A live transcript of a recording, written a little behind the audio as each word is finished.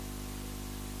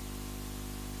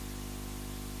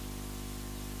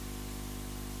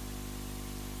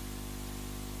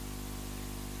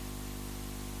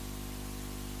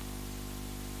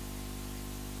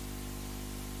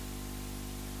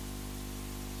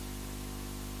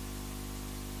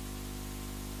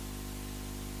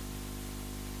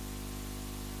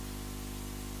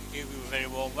give you a very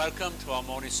warm welcome to our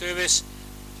morning service.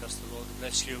 Trust the Lord to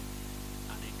bless you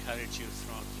and encourage you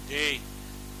throughout the day.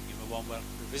 Give a warm welcome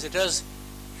to visitors.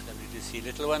 It's lovely to see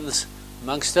little ones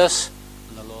amongst us,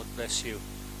 and the Lord bless you,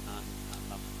 and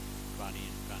Mum, Granny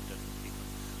and Grandad and people.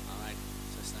 Alright,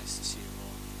 so it's nice to see you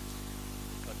all.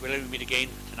 God willing, we meet again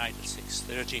tonight at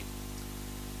 6:30. In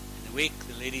the week,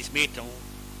 the ladies meet on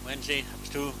Wednesday,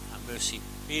 half 2, and Mercy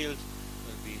Field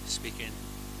will be speaking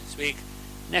this week.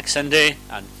 Next Sunday,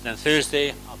 and then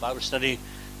Thursday, our Bible study,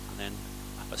 and then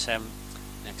after 7,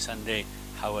 next Sunday,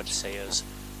 Howard Sayers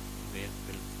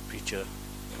will preacher,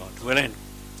 God willing.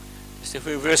 Just a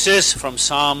few verses from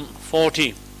Psalm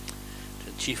 40.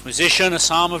 The chief musician, a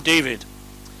psalm of David.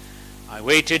 I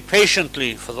waited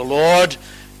patiently for the Lord,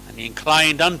 and he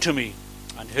inclined unto me,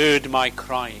 and heard my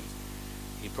cry.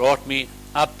 He brought me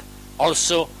up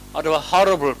also out of a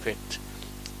horrible pit,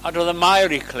 out of the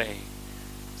miry clay,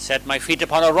 set my feet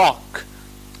upon a rock,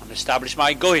 and established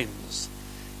my goings.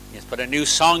 He has put a new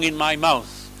song in my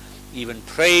mouth, even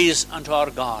praise unto our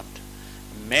God.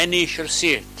 Many shall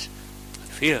see it, and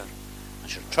fear, and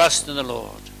shall trust in the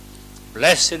Lord.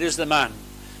 Blessed is the man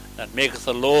that maketh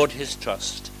the Lord his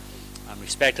trust, and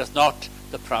respecteth not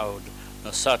the proud,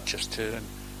 nor such as turn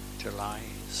to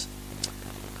lies.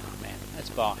 Amen. Let's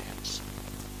bow our heads.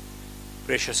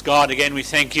 Gracious God, again we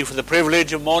thank you for the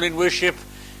privilege of morning worship.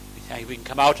 We can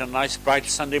come out on a nice bright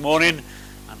Sunday morning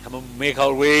and come and make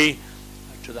our way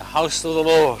to the house of the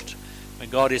Lord, when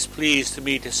God is pleased to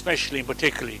meet especially and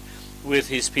particularly with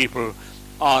his people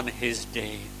on his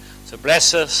day. So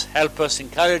bless us, help us,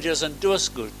 encourage us, and do us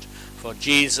good for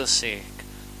Jesus' sake.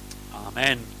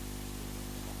 Amen.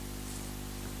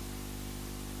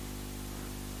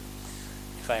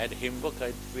 If I had a hymn book,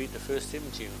 I'd read the first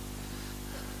hymn to you.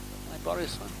 Can I borrow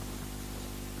this one?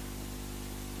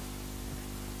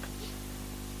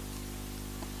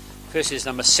 This is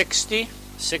number 60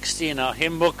 in our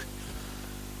hymn book.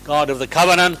 God of the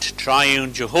covenant,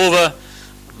 triune Jehovah,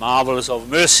 marvels of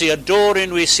mercy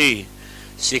adoring we see,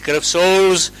 seeker of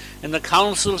souls in the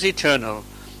counsels eternal,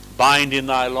 binding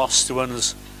thy lost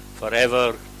ones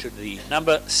forever to thee.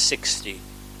 Number 60.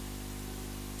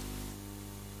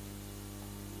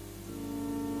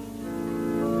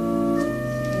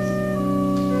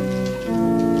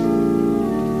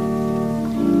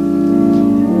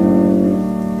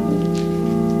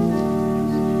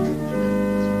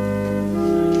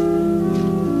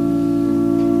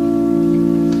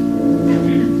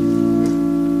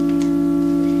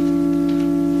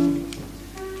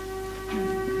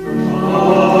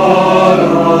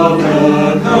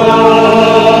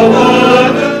 Lord,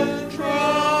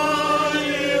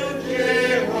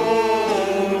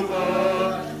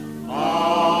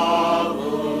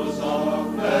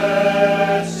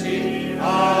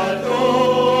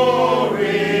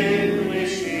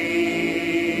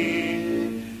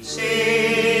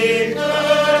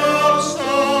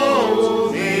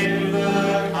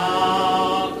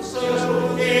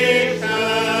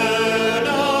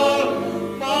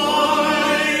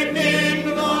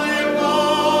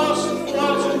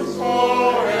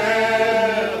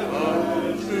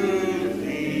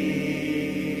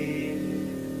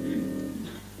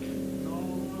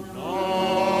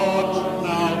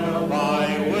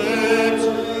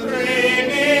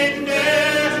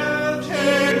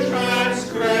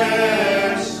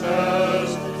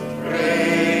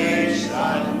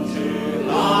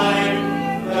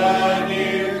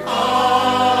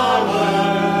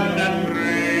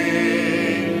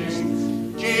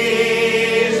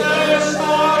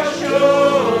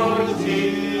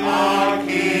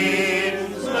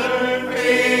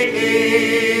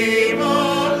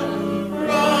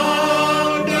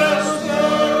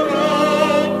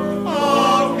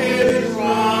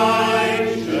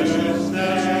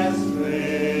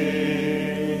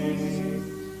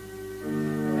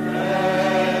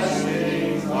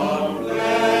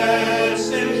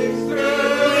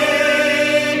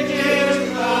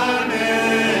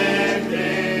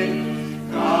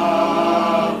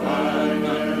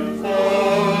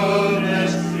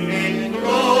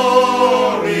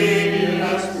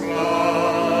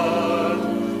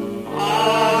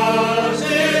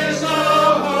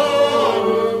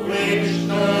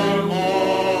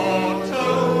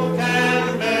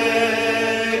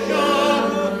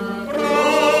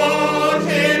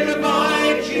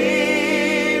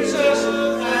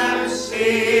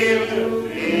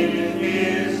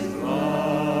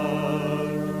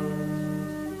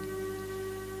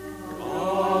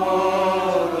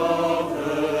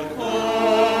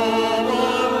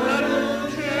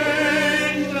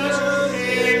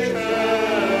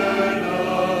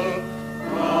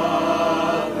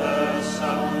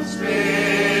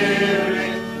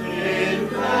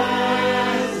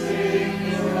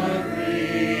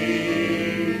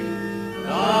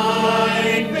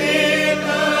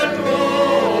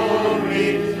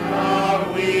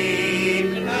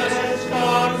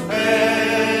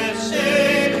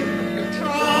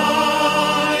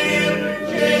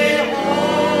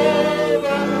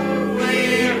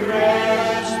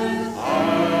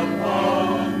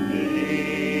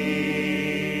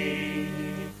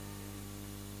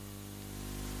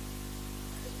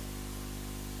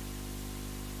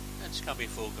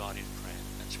 before God in prayer.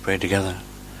 Let's pray together.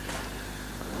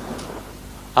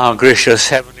 Our gracious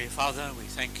Heavenly Father, we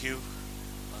thank you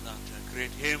for that great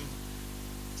hymn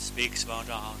that speaks about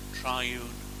our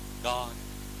triune God,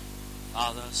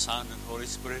 Father, Son, and Holy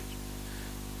Spirit.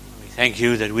 We thank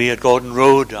you that we at Gordon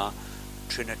Road are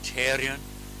Trinitarian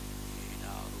in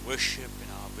our worship,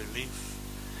 in our belief.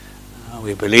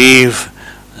 We believe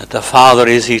that the Father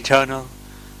is eternal,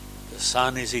 the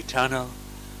Son is eternal,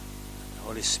 the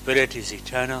Holy Spirit is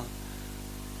eternal.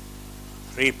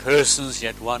 Three persons,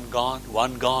 yet one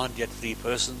God, yet three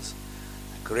persons.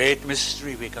 A great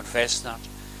mystery, we confess that.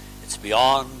 It's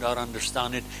beyond our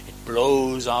understanding. It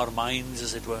blows our minds,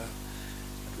 as it were.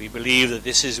 But we believe that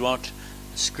this is what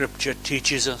Scripture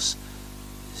teaches us.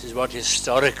 This is what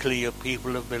historically your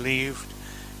people have believed.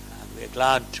 And we're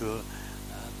glad to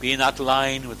be in that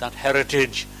line with that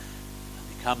heritage.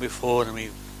 And we come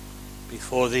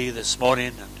before thee this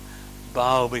morning and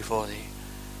bow before thee.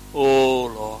 O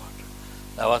Lord,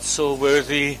 thou art so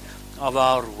worthy of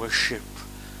our worship.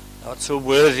 Thou art so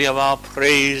worthy of our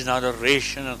praise and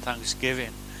adoration and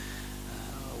thanksgiving.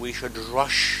 We should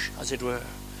rush, as it were,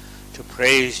 to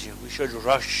praise you. We should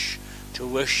rush to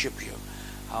worship you.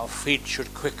 Our feet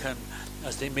should quicken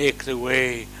as they make the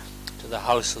way to the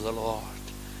house of the Lord,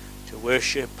 to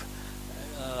worship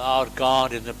our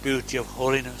God in the beauty of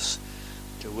holiness,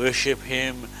 to worship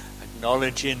him,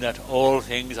 acknowledging that all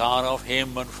things are of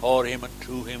him and for him and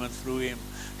to him and through him,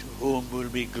 to whom will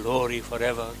be glory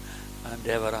forever and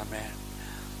ever. Amen.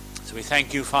 So we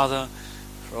thank you, Father,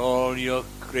 for all your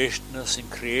greatness in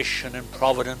creation and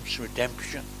providence,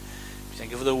 redemption. We thank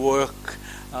you for the work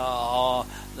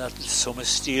that is so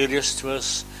mysterious to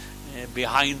us,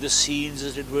 behind the scenes,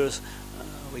 as it were.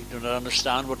 We do not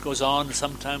understand what goes on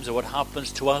sometimes or what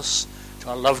happens to us, to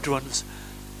our loved ones.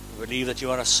 We believe that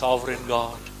you are a sovereign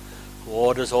God who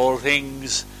orders all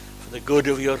things for the good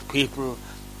of your people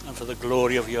and for the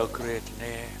glory of your great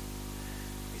name.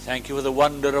 We thank you for the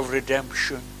wonder of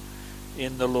redemption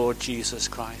in the Lord Jesus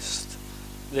Christ.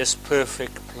 This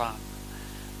perfect plan.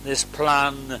 This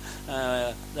plan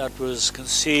that was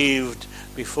conceived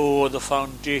before the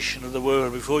foundation of the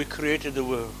world, before you created the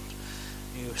world.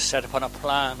 You set upon a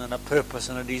plan and a purpose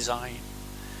and a design.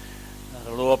 That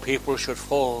although a people should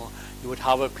fall, you would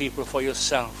have a people for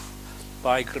yourself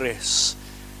by grace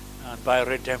and by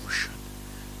redemption.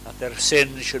 That their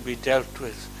sins should be dealt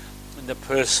with in the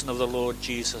person of the Lord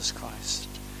Jesus Christ.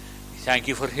 We thank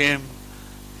you for him.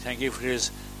 We thank you for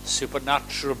his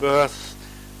supernatural birth,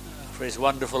 for his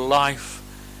wonderful life,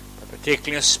 but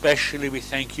particularly especially we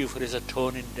thank you for his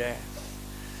atoning death.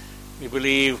 We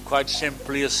believe quite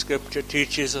simply, as Scripture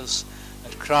teaches us,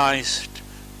 that Christ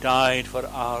died for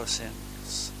our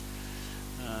sins,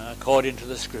 according to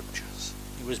the Scriptures.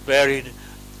 He was buried.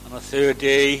 On the third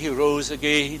day he rose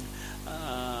again,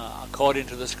 according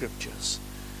to the Scriptures.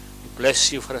 We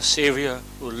bless you for a Saviour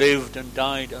who lived and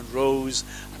died and rose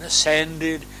and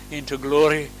ascended into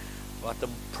glory, who at the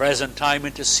present time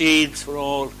intercedes for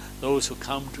all those who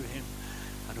come to him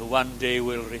and who one day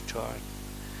will return.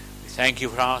 We thank you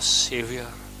for our Saviour,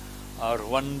 our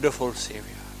wonderful Saviour.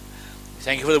 We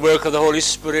thank you for the work of the Holy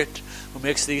Spirit who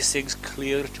makes these things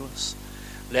clear to us.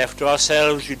 Left to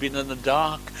ourselves, we'd been in the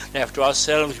dark. Left to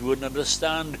ourselves, we wouldn't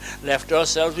understand. Left to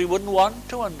ourselves, we wouldn't want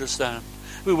to understand.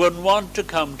 We wouldn't want to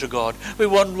come to God. We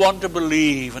wouldn't want to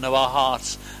believe and have our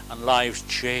hearts and lives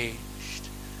changed.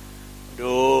 But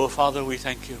oh, Father, we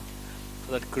thank you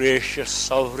for that gracious,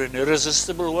 sovereign,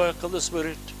 irresistible work of the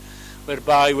Spirit,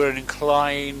 whereby we're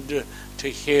inclined to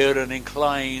hear and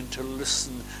inclined to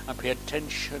listen and pay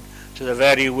attention to the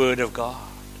very word of God,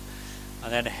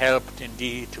 and then helped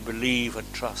indeed to believe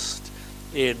and trust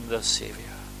in the Saviour.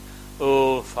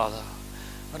 Oh, Father,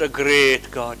 what a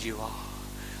great God you are.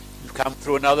 We've come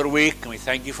through another week, and we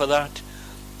thank you for that.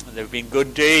 And there have been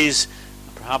good days,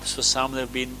 and perhaps for some there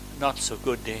have been not so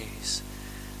good days.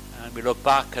 And we look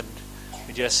back and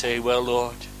we just say, well,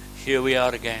 Lord, here we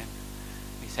are again.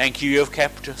 We thank you have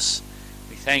kept us.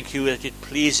 We thank you that it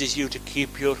pleases you to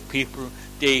keep your people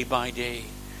day by day.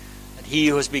 And he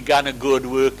who has begun a good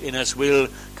work in us will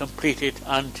complete it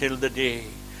until the day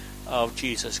of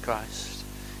Jesus Christ.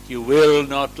 You will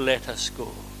not let us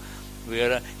go. We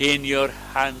are in your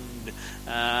hand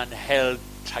and held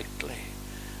tightly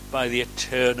by the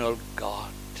eternal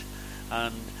God.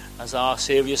 And as our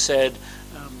Saviour said,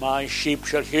 my sheep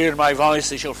shall hear my voice,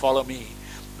 they shall follow me,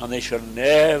 and they shall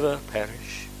never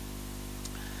perish.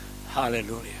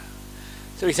 Hallelujah.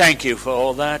 So we thank you for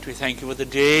all that. We thank you for the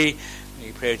day.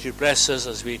 We pray that you bless us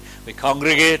as we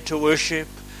congregate to worship,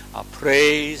 our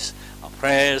praise, our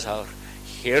prayers, our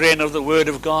hearing of the word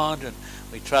of God, and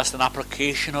we trust an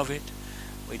application of it.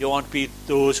 We don't want to be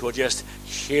those who are just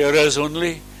hearers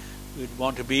only. We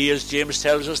want to be, as James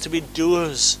tells us, to be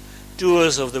doers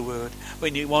of the word.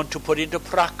 We want to put into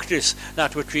practice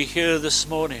that which we hear this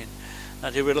morning,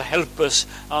 that it will help us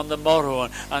on the morrow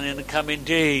and in the coming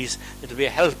days. It will be a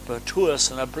helper to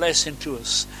us and a blessing to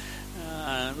us.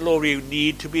 Lord, we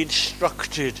need to be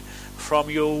instructed from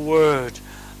your word.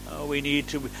 We need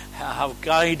to have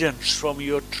guidance from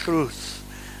your truth.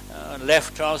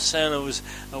 Left to ourselves,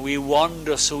 we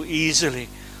wander so easily.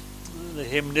 The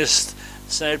hymnist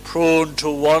said, prone to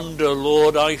wander,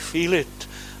 Lord, I feel it.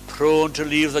 Prone to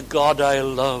leave the God I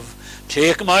love.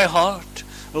 Take my heart,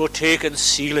 oh, take and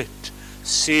seal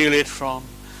it from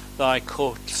thy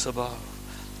courts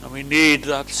above. And we need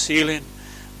that sealing,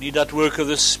 need that work of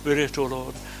the Spirit, O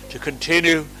Lord, to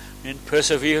continue in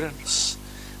perseverance.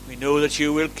 We know that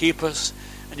you will keep us,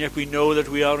 and yet we know that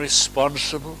we are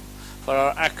responsible for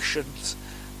our actions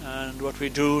and what we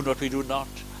do and what we do not.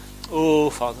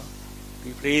 Oh, Father,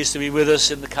 be pleased to be with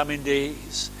us in the coming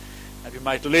days, that we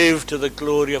might live to the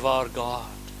glory of our God.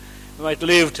 We might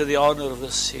live to the honor of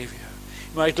the Savior.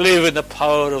 We might live in the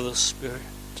power of the Spirit.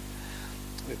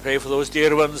 We pray for those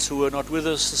dear ones who are not with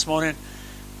us this morning,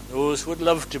 and those who would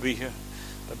love to be here,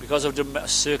 but because of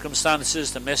circumstances,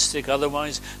 domestic,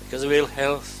 otherwise, because of ill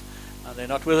health, and they're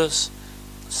not with us.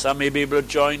 Some may be able to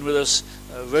join with us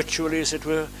virtually, as it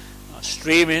were,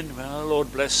 streaming. Well,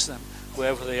 Lord, bless them,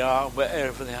 wherever they are.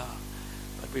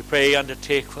 But we pray,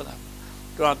 undertake for them.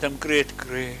 Grant them great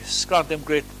grace. Grant them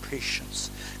great patience.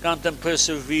 Grant them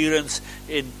perseverance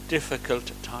in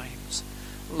difficult times.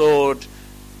 Lord,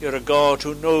 you're a God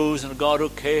who knows and a God who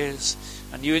cares.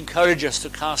 And you encourage us to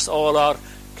cast all our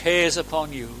cares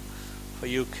upon you, for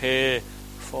you care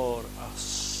for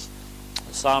us.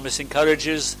 The psalmist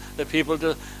encourages the people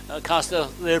to cast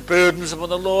their burdens upon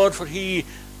the Lord, for he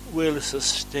will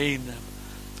sustain them.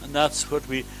 And that's what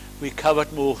we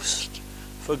covet most,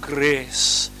 for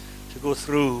grace to go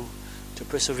through, to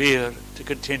persevere, to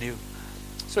continue.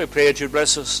 So we pray that you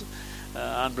bless us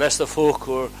and bless the folk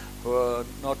who are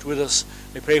not with us.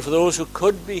 We pray for those who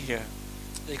could be here.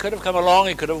 They could have come along,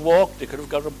 they could have walked, they could have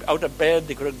got out of bed,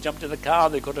 they could have jumped in the car,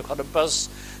 they could have got a bus.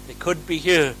 They could be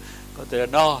here, but they're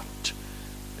not,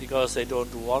 because they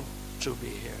don't want to be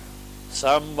here.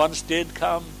 Some once did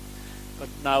come, but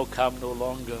now come no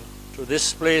longer to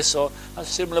this place or a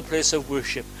similar place of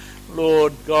worship.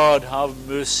 Lord God, have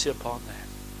mercy upon them.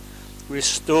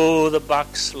 Restore the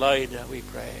backslider, we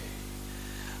pray.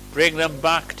 Bring them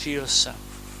back to yourself.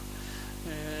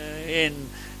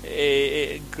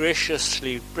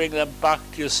 Graciously bring them back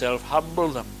to yourself. Humble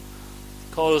them.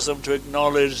 Cause them to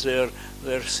acknowledge their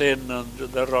sin and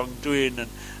their wrongdoing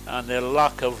and their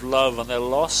lack of love and their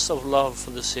loss of love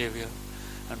for the Savior.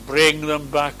 And bring them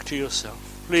back to yourself.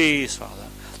 Please, Father,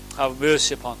 have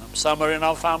mercy upon them. Some are in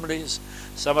our families.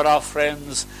 Some are our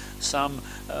friends. Some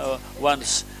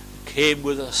once came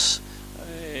with us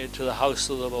to the house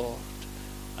of the Lord,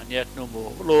 and yet no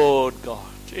more. Lord God,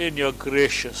 in your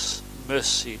gracious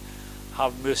mercy,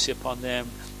 have mercy upon them,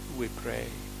 we pray.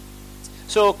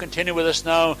 So continue with us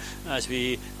now as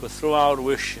we go through our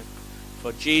worship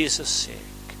for Jesus' sake.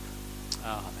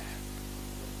 Amen.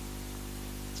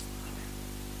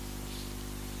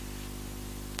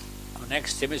 Our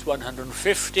next hymn is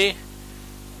 150.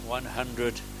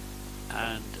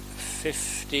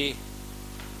 150.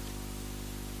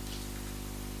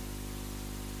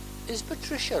 Is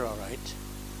Patricia all right?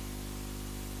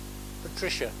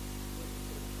 Patricia.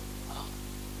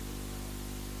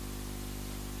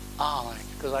 Right.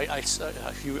 Because I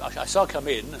saw her come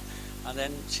in, and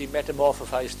then she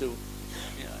metamorphosized to.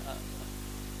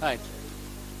 Right.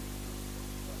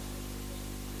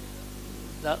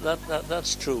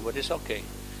 That's true, but it's okay.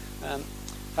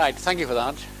 Right. Thank you for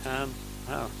that.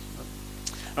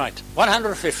 Right,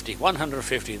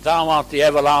 150. Thou art the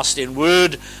everlasting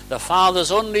Word, the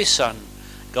Father's only Son,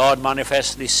 God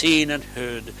manifestly seen and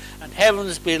heard, and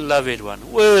heaven's beloved one.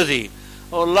 Worthy,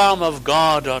 O Lamb of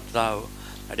God, art thou,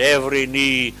 that every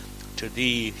knee to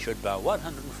thee should bow.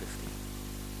 150.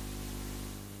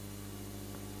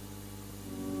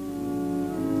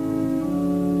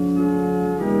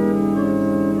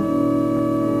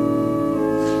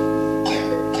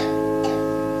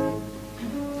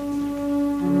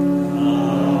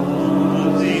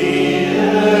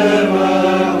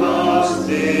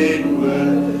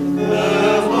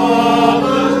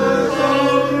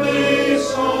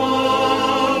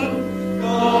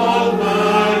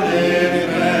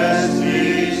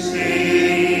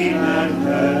 See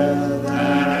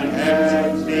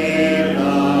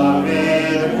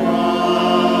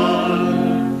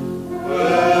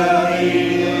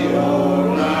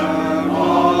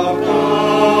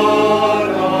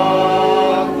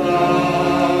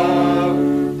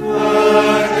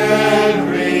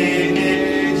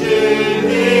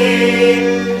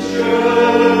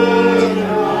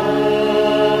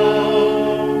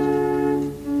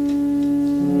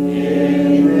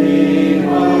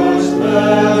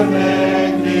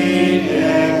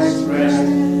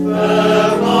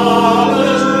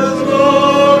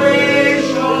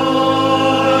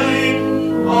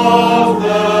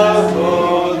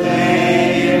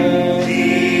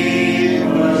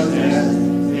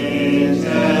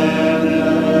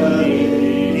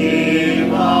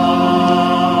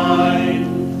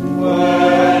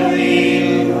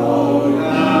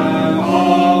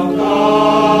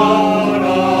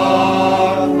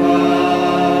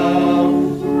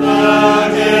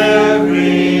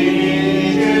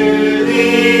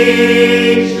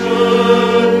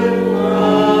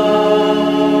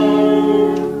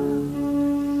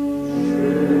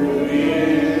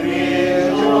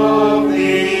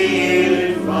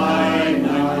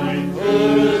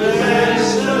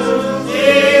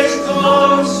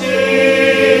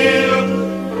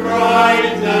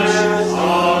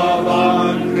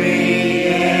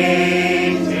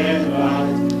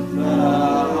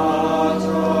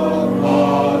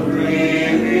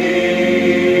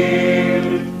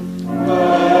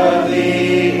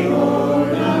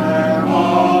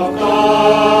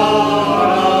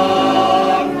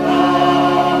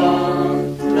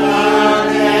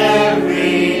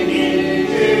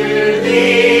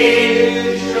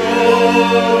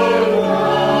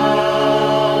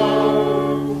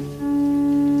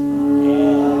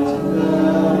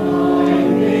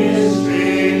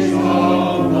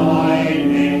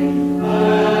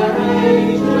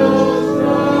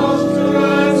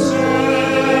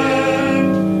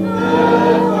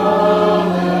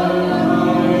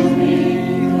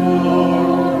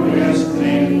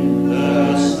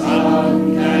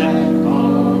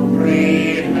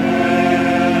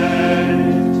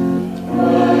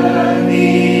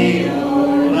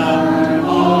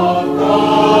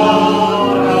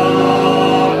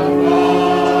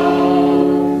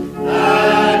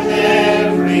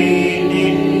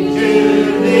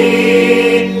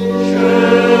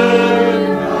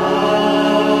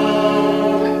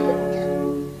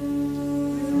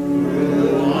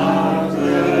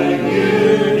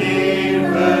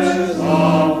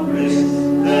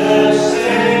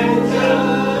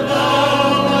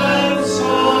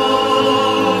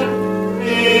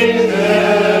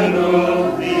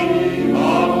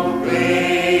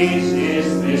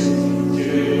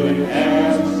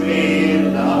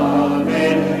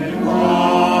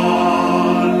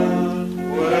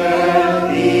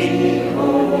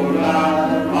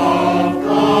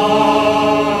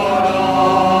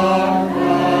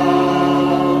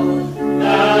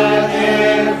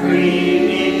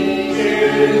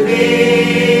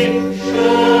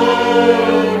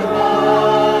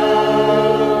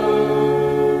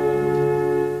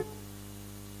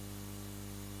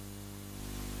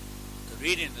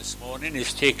morning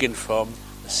is taken from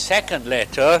the second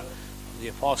letter of the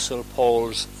Apostle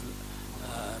Paul's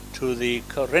to the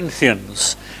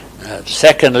Corinthians.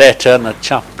 Second letter, in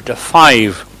chapter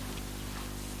 5.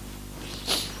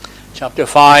 Chapter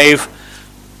 5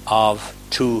 of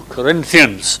 2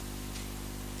 Corinthians.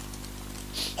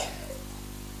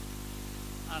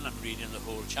 And I'm reading the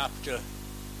whole chapter.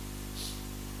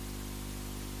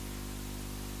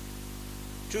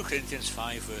 2 Corinthians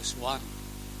 5 verse 1.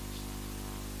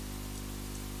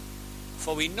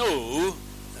 For we know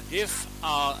that if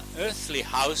our earthly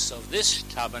house of this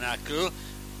tabernacle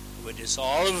were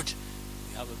dissolved,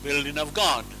 we have a building of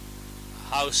God, a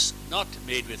house not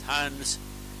made with hands,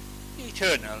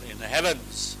 eternal in the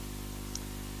heavens.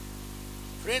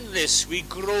 For in this we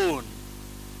groan,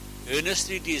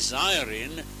 earnestly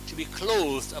desiring to be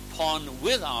clothed upon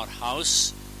with our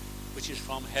house, which is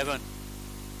from heaven.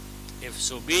 If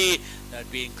so be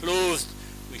that being clothed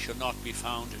we shall not be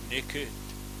found naked.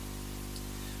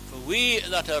 For we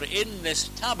that are in this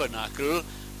tabernacle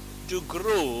do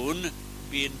groan,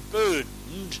 being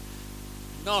burdened,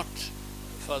 not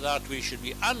for that we should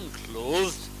be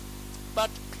unclothed, but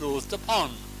clothed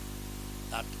upon,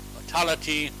 that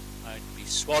mortality might be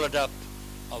swallowed up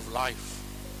of life.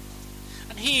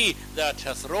 And he that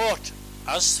hath wrought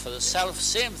us for the self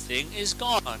same thing is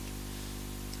God,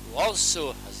 who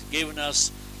also has given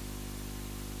us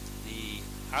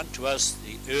unto us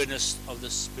the earnest of the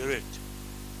Spirit.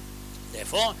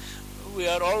 Therefore we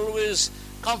are always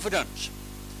confident,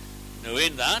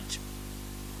 knowing that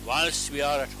whilst we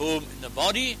are at home in the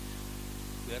body,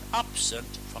 we are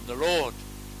absent from the Lord.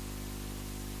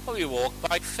 For we walk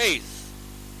by faith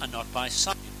and not by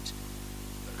sight.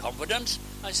 We are confident,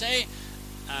 I say,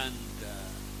 and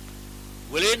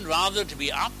willing rather to be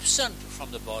absent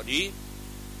from the body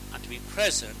and to be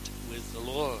present with the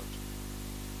Lord.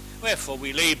 Wherefore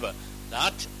we labour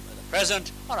that, whether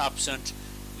present or absent,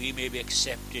 we may be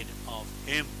accepted of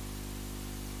him.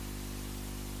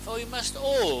 For we must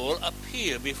all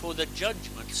appear before the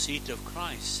judgment seat of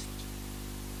Christ.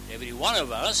 Every one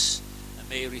of us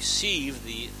may receive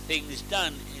the things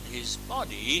done in his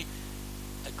body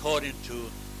according to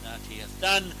that he hath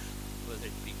done, whether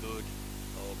it be good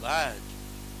or bad.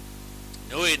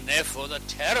 Knowing therefore the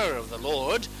terror of the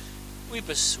Lord, we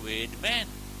persuade men.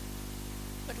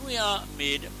 But we are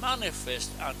made manifest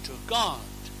unto God,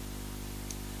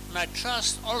 and I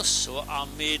trust also are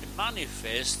made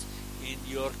manifest in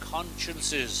your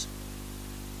consciences.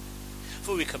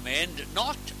 For we commend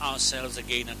not ourselves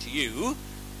again unto you,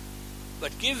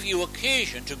 but give you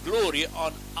occasion to glory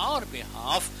on our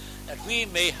behalf, that we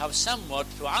may have somewhat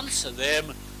to answer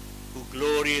them who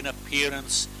glory in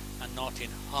appearance and not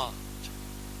in heart.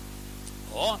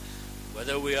 Or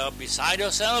whether we are beside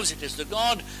ourselves, it is to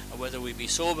God, or whether we be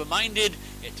sober-minded,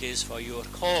 it is for your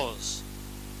cause.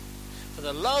 For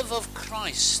the love of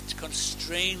Christ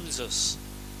constrains us,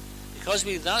 because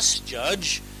we thus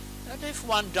judge that if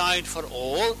one died for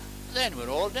all, then we're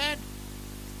all dead.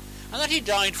 And that he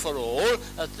died for all,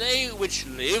 that they which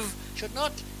live should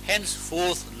not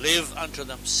henceforth live unto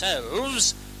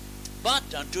themselves,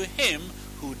 but unto him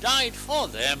who died for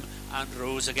them and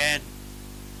rose again.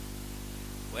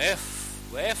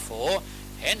 Wherefore,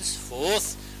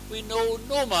 henceforth we know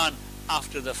no man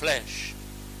after the flesh.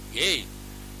 Yea,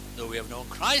 though we have known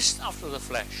Christ after the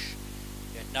flesh,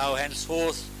 yet now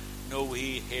henceforth know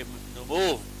we him no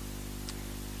more.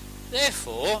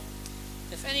 Therefore,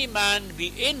 if any man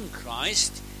be in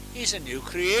Christ, he is a new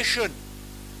creation.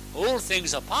 All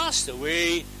things are passed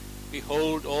away,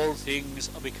 behold, all things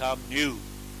are become new.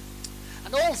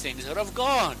 And all things are of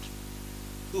God,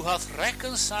 who hath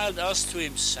reconciled us to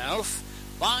himself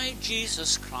by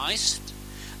Jesus Christ,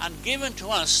 and given to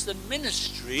us the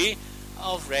ministry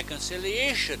of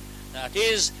reconciliation. That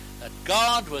is, that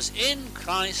God was in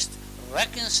Christ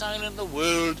reconciling the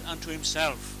world unto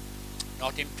himself,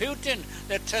 not imputing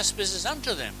their trespasses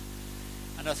unto them,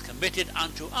 and hath committed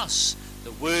unto us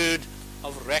the word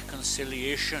of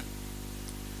reconciliation.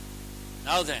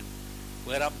 Now then,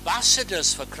 we're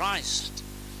ambassadors for Christ,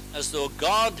 as though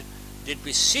God did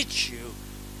beseech you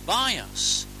by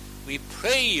us. We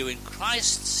pray you in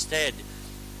Christ's stead,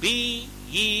 be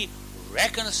ye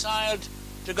reconciled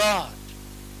to God.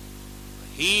 For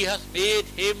he hath made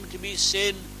him to be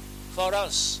sin for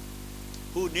us,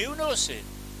 who knew no sin,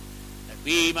 that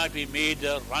we might be made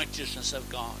the righteousness of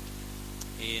God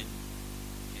in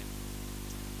him.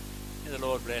 May the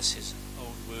Lord bless his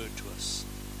own word to us.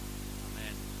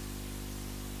 Amen.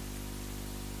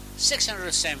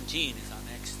 617 is our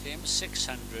next hymn.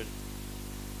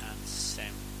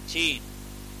 617.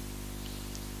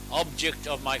 Object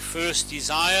of my first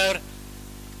desire,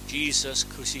 Jesus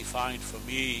crucified for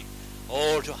me.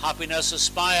 All to happiness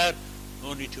aspire,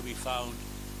 only to be found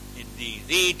in thee.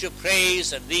 Thee to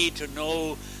praise and thee to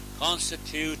know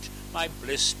constitute my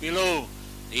bliss below.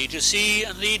 Thee to see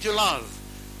and thee to love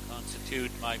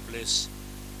constitute my bliss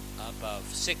above.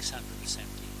 670.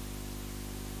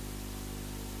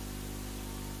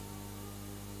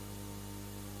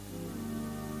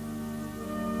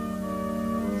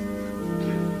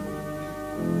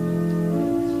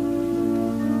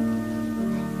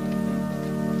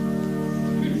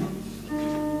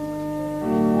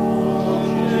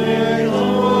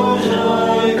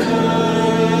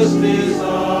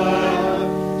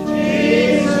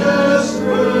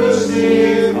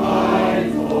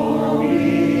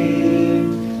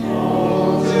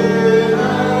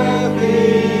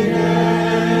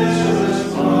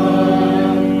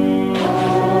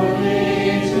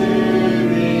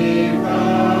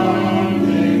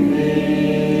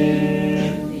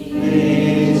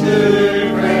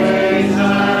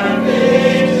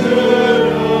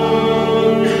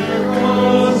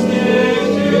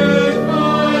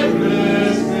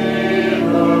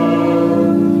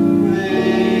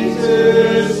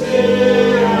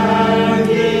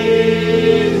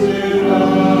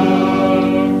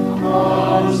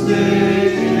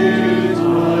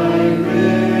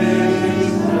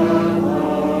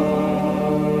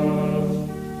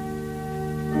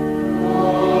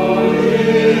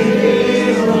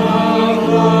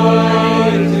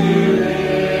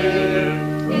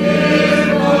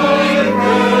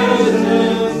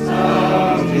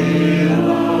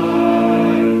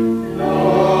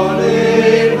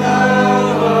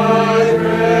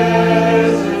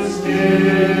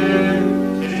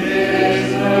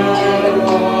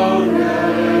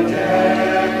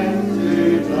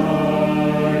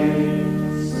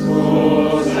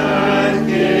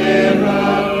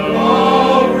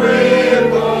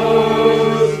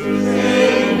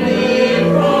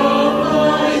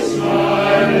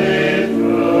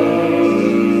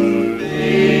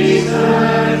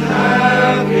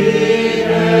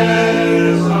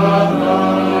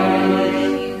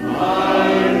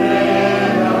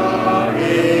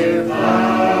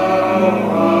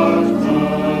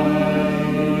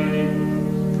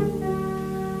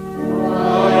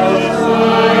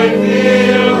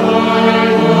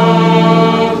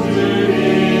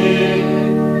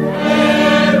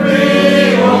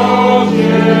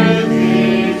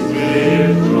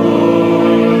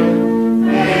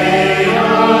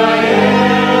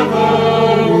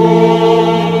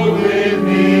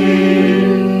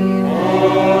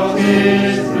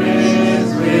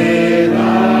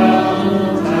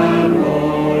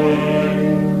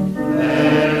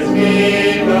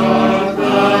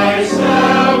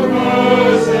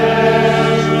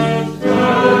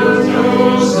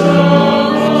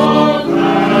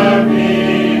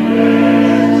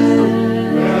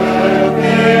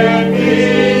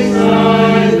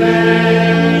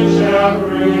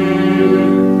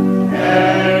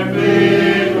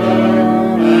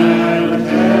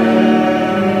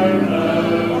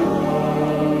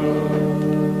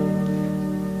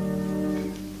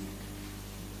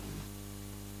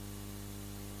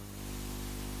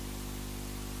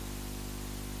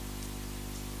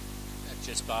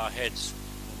 Just bow our heads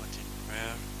a moment in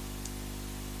prayer.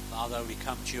 Father, we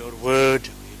come to your word.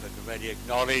 We've already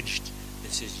acknowledged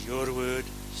this is your word,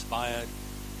 inspired,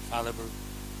 infallible,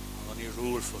 our only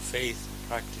rule for faith and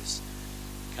practice.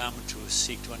 We come to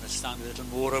seek to understand a little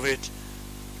more of it, to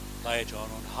apply it to our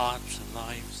own hearts and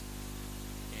lives.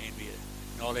 And we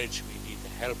acknowledge we need the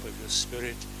help of your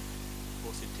Spirit,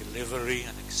 both in delivery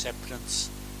and acceptance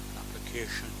and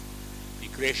application. Be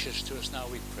gracious to us now,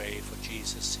 we pray, for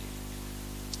Jesus' sake.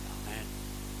 Amen.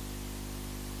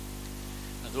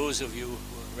 Now, those of you who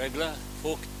are regular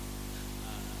folk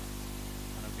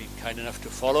and have been kind enough to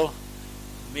follow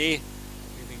me,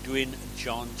 we've been doing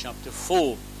John chapter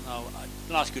 4. Now,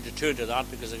 I'll ask you to turn to that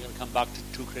because I'm going to come back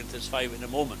to 2 Corinthians 5 in a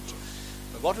moment.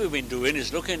 But what we've been doing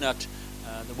is looking at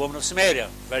the woman of Samaria,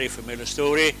 very familiar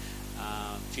story.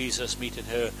 Jesus meeting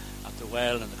her at the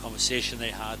well and the conversation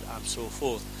they had and so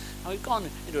forth. Now, we've gone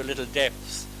into a little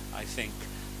depth, I think,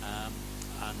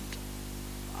 and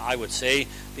I would say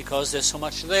because there's so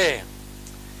much there.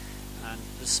 And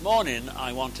this morning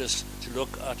I want us to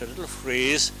look at a little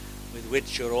phrase with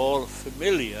which you're all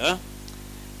familiar,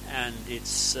 and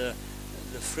it's the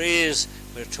phrase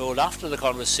we're told after the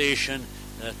conversation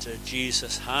that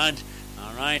Jesus had,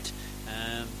 all right,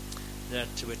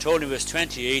 that we're told in verse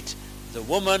 28, the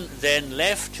woman then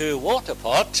left her water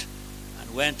pot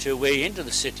and went her way into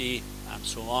the city, and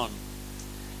so on.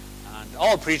 And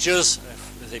all preachers,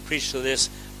 if they preach to this,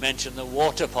 mention the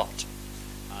water pot.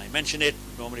 I mention it,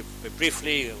 normally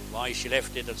briefly, why she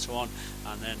left it and so on,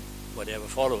 and then whatever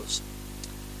follows.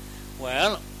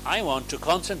 Well, I want to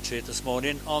concentrate this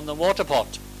morning on the water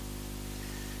pot.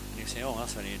 And you say, oh,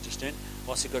 that's very interesting.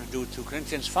 What's it got to do with 2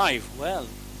 Corinthians 5? Well,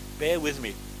 bear with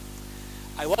me.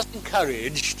 I was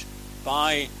encouraged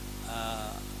by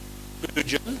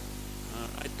Spurgeon,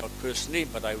 not personally,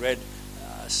 but I read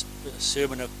a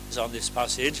sermon of his on this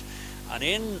passage, and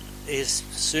in his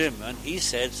sermon he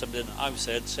said something I've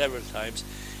said several times.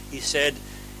 He said,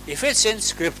 if it's in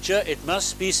Scripture, it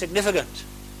must be significant.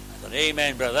 I thought,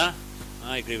 amen, brother.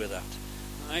 I agree with that.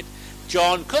 Right?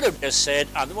 John could have just said,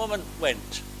 and the woman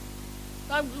went.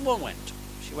 The woman went.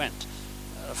 She went.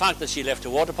 The fact that she left a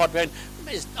water pot behind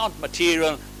is not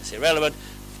material, it's irrelevant.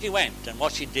 She went, and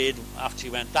what she did after she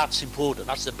went, that's important,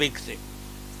 that's the big thing.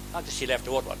 The fact that she left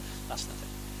a water pot, that's nothing.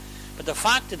 But the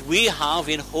fact that we have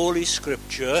in Holy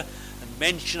Scripture a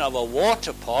mention of a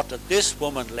water pot that this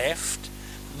woman left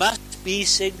must be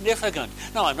significant.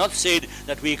 Now, I'm not saying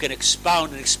that we can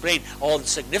expound and explain all the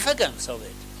significance of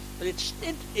it, but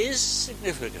it is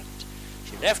significant.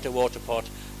 She left a water pot,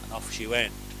 and off she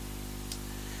went.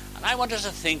 And I want us to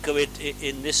think of it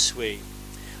in this way.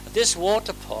 This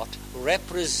water pot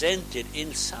represented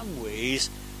in some ways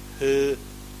her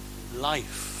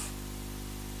life.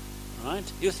 Right?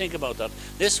 You think about that.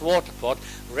 This water pot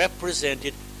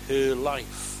represented her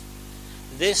life.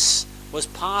 This was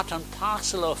part and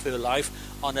parcel of her life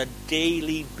on a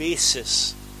daily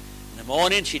basis. In the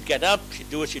morning she'd get up, she'd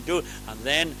do what she'd do, and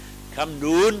then come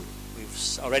noon,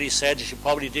 we've already said she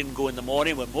probably didn't go in the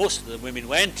morning when most of the women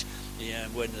went,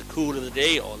 when in the cool of the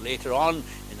day or later on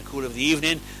in the cool of the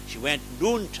evening. She went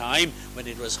noontime when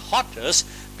it was hottest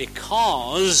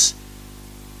because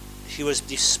she was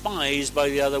despised by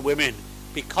the other women,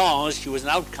 because she was an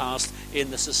outcast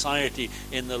in the society,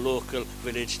 in the local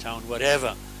village, town,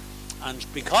 whatever. And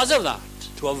because of that,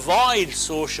 to avoid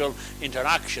social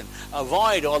interaction,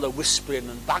 avoid all the whispering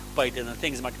and backbiting and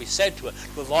things that might be said to her,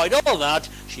 to avoid all that,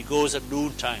 she goes at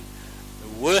noontime.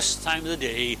 The worst time of the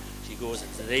day, she goes,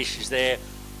 and today she's there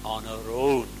on her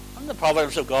own. And the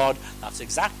providence of God, that's the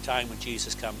exact time when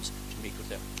Jesus comes to meet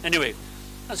with her. Anyway,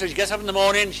 and so she gets up in the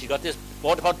morning, she's got this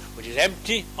water pot, which is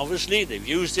empty, obviously, they've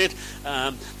used it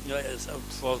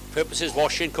for purposes,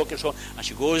 washing, cooking, and so on, and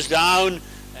she goes down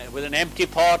with an empty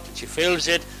pot, and she fills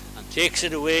it, and takes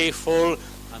it away full,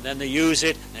 and then they use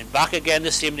it, and then back again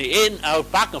the same day, in,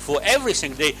 out, back and forth, every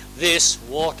single day, this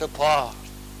water pot.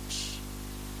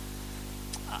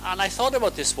 And I thought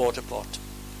about this water pot,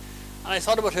 and I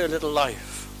thought about her little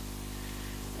life.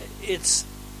 It's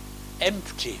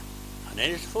empty, and then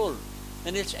it's full.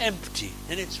 Then it's empty,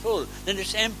 then it's full, then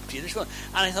it's empty, and it's full.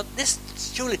 And I thought, this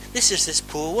is this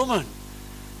poor woman.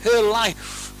 Her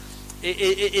life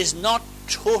is not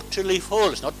totally full.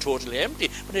 It's not totally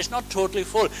empty, but it's not totally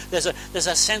full. There's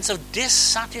a sense of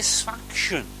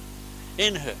dissatisfaction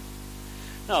in her.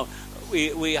 Now,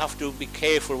 we have to be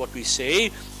careful what we say,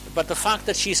 but the fact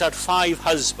that she's had 5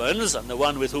 husbands, and the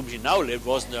one with whom she now lived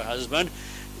wasn't her husband,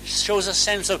 shows a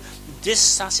sense of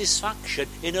dissatisfaction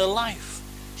in her life.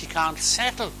 She can't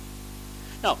settle.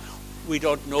 Now, we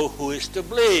don't know who is to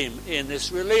blame in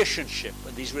this relationship,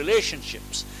 in these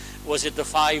relationships. Was it the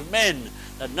 5 men,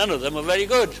 that none of them were very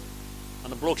good?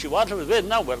 And the bloke she wanted was with,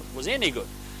 now, well, was any good?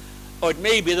 Or it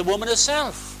may be the woman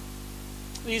herself.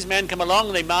 These men come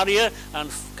along, they marry her, and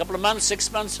a couple of months,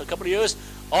 6 months, a couple of years,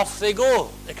 off they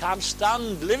go. They can't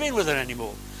stand living with her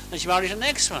anymore. Then she marries the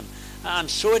next one. And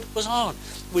so it goes on.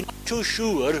 We're not too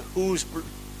sure who's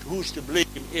to blame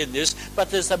in this, but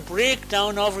there's a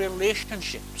breakdown of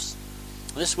relationships.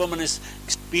 This woman has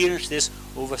experienced this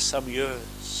over some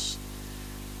years.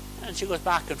 And she goes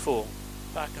back and forth,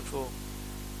 back and forth.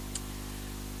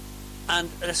 And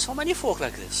there's so many folk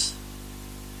like this.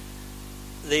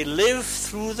 They live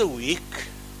through the week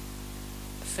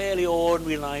fairly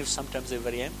ordinary lives, sometimes they're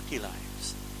very empty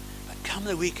lives. But come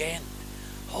the weekend,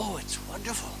 oh, it's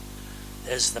wonderful.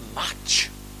 There's the match,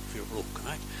 if you're broken,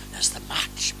 right? There's the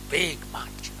match, big match,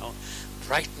 you know.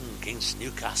 Brighton against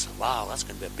Newcastle, wow, that's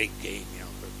going to be a big game, you know.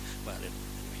 Well,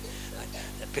 anyway,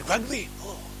 big rugby,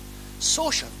 oh,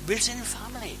 social, visiting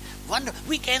family, wonderful.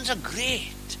 Weekends are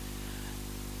great.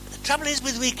 But the trouble is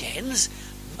with weekends,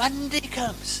 Monday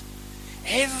comes.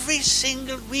 Every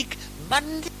single week,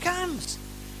 Monday comes.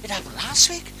 It happened last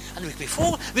week, and the week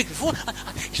before,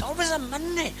 and it's always a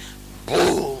Monday.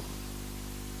 Boom!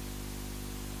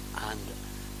 And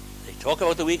they talk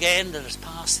about the weekend that has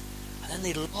passed, and then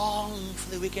they long for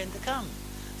the weekend to come.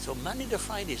 So Monday to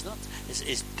Friday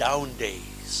is down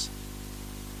days.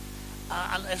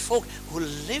 And there's folk who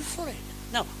live for it.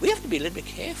 Now, we have to be a little bit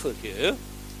careful here,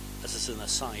 as it's an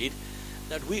aside,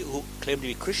 that we who claim to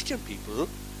be Christian people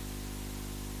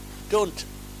don't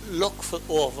look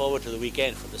forward to the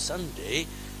weekend for the Sunday,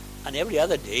 and every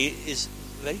other day is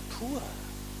very poor.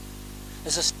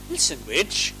 There's a sense in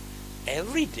which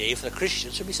every day for the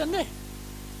Christians should be Sunday.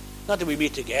 Not that we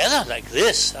meet together like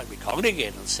this, that we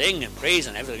congregate and sing and praise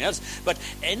and everything else, but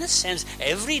in a sense,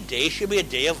 every day should be a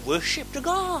day of worship to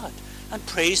God and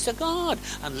praise to God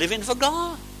and living for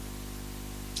God.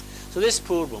 So this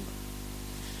poor woman,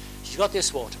 she's got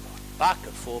this water pot, back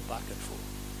and forth, back and forth.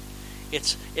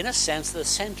 It's, in a sense, the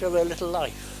center of her little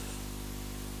life.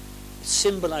 It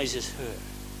symbolizes her.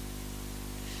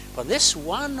 But this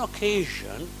one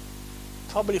occasion,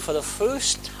 probably for the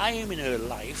first time in her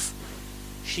life,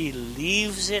 she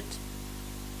leaves it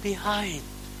behind.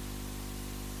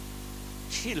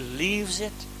 She leaves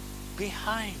it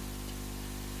behind.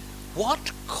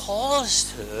 What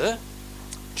caused her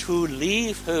to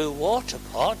leave her water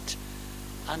pot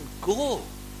and go?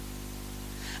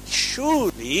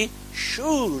 Surely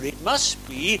it must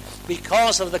be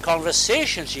because of the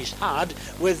conversation she's had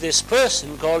with this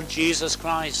person called Jesus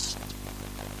Christ.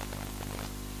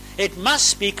 It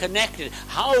must be connected.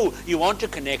 How you want to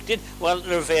connect it? Well,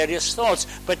 there are various thoughts,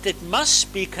 but it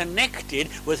must be connected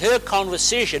with her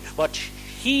conversation, what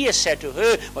he has said to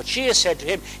her, what she has said to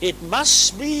him. It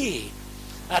must be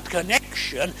that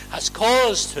connection has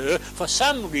caused her, for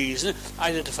some reason,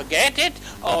 either to forget it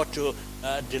or to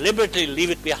deliberately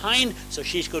leave it behind so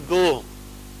she could go.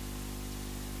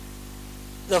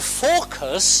 The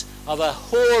focus of her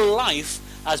whole life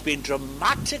has been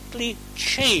dramatically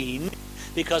changed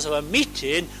because of a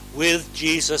meeting with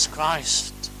Jesus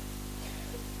Christ.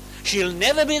 She'll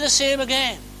never be the same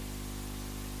again.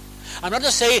 I'm not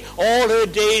to say all her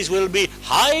days will be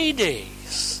high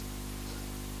days.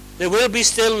 There will be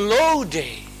still low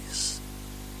days.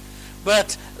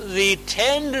 But the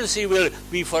tendency will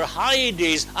be for high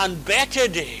days and better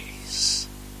days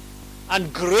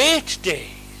and great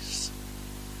days.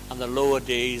 And the lower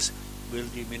days will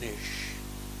diminish.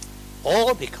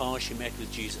 All because she met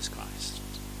with Jesus Christ.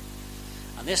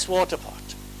 And this water pot,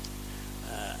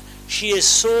 she is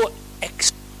so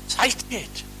excited.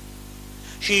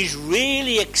 She's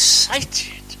really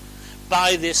excited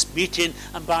by this meeting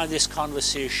and by this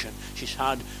conversation she's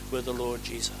had with the Lord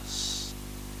Jesus.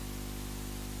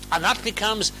 And that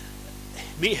becomes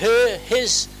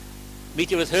his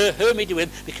meeting with her meeting with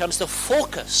him becomes the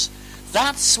focus.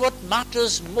 That's what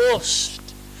matters most.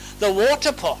 The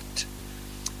water pot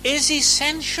is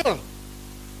essential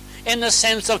in the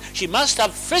sense of she must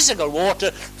have physical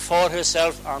water for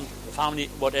herself and family,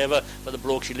 whatever, for the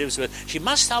bloke she lives with. She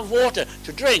must have water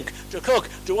to drink, to cook,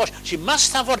 to wash. She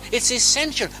must have water. It's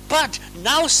essential. But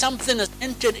now something has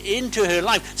entered into her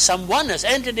life. Someone has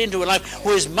entered into her life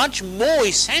who is much more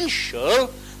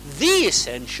essential, the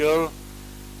essential,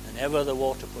 than ever the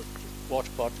water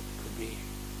pot could be.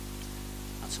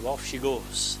 And so off she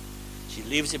goes. She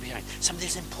leaves it behind. Something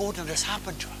important has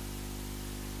happened to her.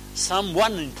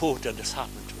 Someone important has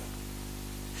happened to her.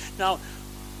 Now,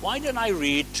 why did I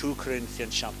read 2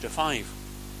 Corinthians chapter 5?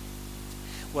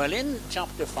 Well, in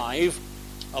chapter 5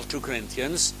 of 2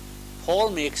 Corinthians, Paul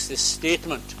makes this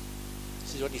statement.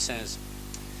 This is what he says.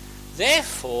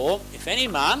 Therefore, if any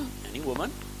man, any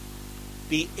woman,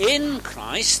 be in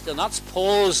Christ, and that's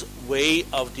Paul's way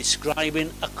of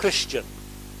describing a Christian.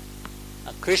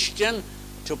 A Christian,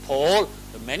 to Paul,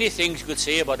 there are many things you could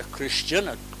say about a Christian,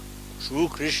 a true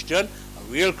Christian,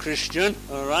 a real Christian,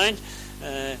 all right?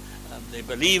 They're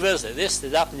believers, they're this, they're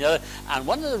that, and the other. And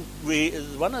one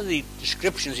of the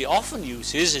descriptions he often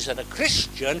uses is that a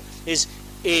Christian is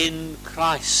in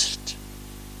Christ.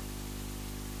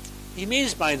 He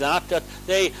means by that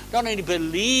they not only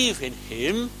believe in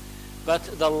him, but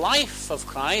the life of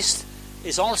Christ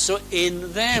is also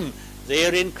in them.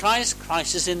 They're in Christ,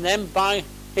 Christ is in them by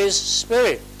his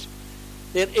Spirit.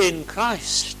 They're in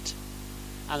Christ.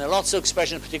 And there are lots of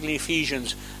expressions, particularly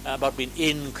Ephesians, about being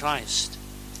in Christ.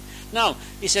 Now,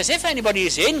 he says, if anybody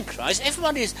is in Christ, if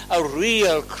everybody is a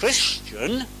real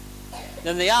Christian,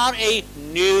 then they are a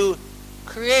new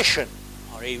creation.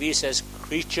 Or AV says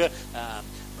creature,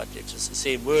 but it's the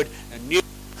same word, a new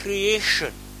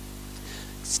creation.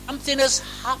 Something has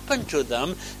happened to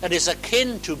them that is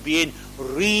akin to being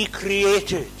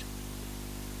recreated.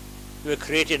 We were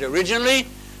created originally,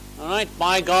 all right,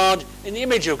 by God in the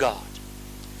image of God.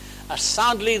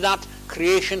 Sadly, that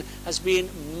creation has been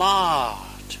marred.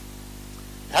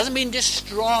 It hasn't been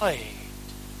destroyed.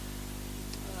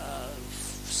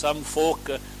 Some folk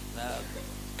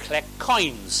collect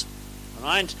coins, all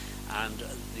right? And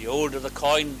the older the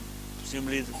coin,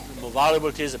 presumably the more valuable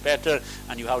it is, the better.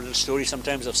 And you have a little story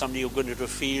sometimes of somebody who going into a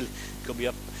field. It could be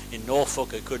in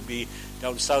Norfolk, it could be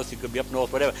down south, it could be up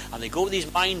north, whatever. And they go with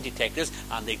these mine detectors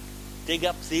and they dig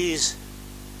up these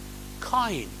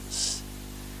coins.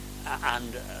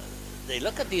 And they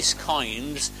look at these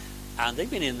coins, and they've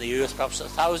been in the earth perhaps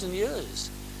 1,000 years.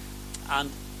 And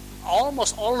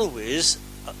almost always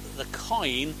the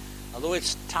coin, although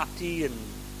it's tatty and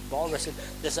all the rest of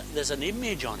it, there's an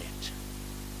image on it.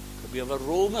 Could be of a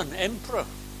Roman emperor,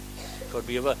 could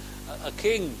be of a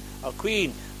king or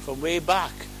queen from way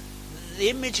back. The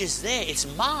image is there. It's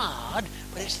marred,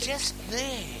 but it's just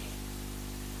there.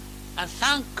 And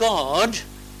thank God,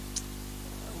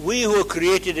 we who are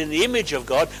created in the image of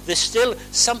God, there's still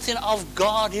something of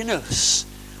God in us.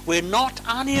 We're not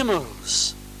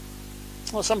animals.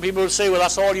 Well, some people will say, well,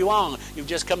 that's all you are. You've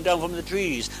just come down from the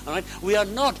trees. All right? We are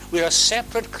not. We're a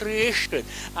separate creation.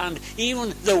 And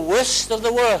even the worst of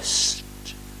the worst,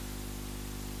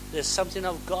 there's something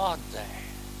of God there.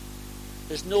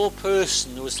 There's no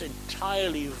person who is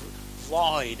entirely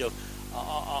void of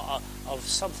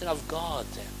something of God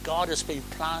there. God has been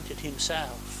planted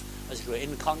himself, as it were,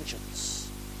 in conscience.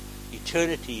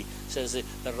 Eternity, says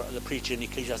the preacher in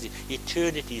Ecclesiastes,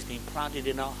 eternity has been planted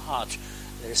in our hearts.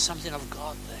 There is something of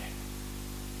God there.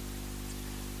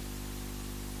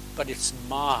 But it's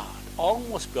marred,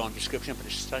 almost beyond description, but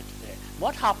it's right there.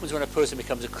 What happens when a person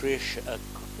becomes a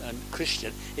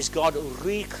Christian is God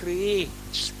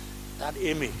recreates that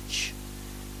image.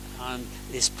 And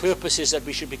his purpose is that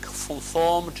we should be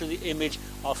conformed to the image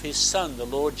of his Son, the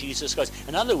Lord Jesus Christ.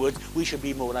 In other words, we should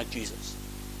be more like Jesus.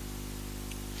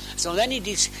 So then he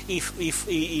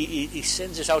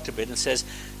sends us out a bit and says,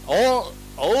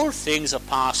 all things are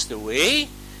passed away.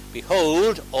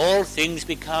 Behold, all things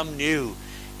become new.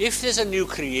 If there's a new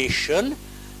creation,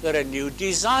 there are new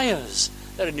desires.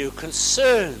 There are new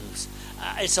concerns.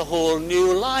 It's a whole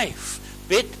new life.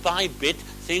 Bit by bit,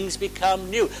 things become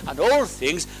new. And all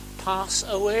things pass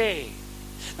away.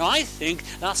 Now, I think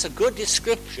that's a good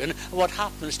description of what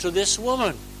happens to this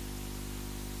woman.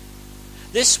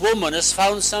 This woman has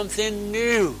found something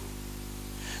new.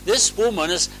 This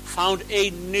woman has found a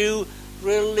new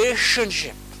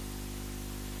relationship.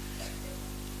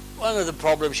 One of the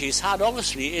problems she's had,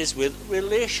 obviously, is with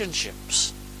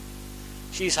relationships.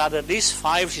 She's had at least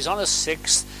 5, she's on a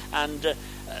 6th, and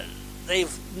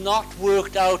they've not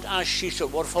worked out as she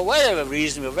should. Well, for whatever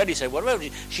reason, we've already said, whatever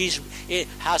reason, she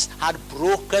has had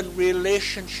broken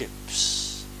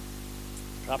relationships.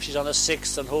 Perhaps she's on a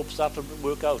 6th and hopes that will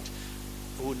work out.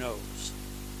 Who knows?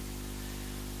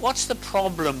 What's the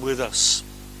problem with us?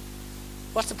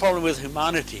 What's the problem with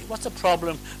humanity? What's the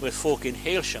problem with folk in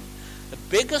Hailsham? The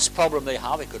biggest problem they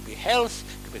have, it could be health,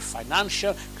 it could be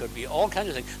financial, it could be all kinds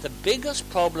of things. The biggest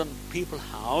problem people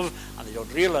have, and they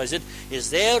don't realize it, is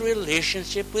their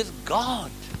relationship with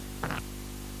God.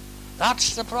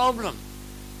 That's the problem.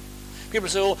 People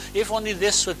say, oh, if only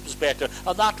this was better,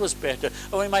 or that was better,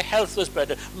 or my health was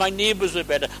better, my neighbours were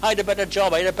better, I had a better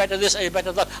job, I had a better this, I had a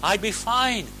better that, I'd be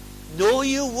fine. No,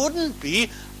 you wouldn't be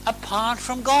apart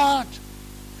from God.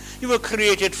 You were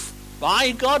created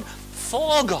by God,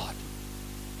 for God.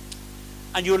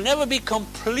 And you'll never be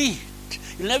complete,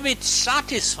 you'll never be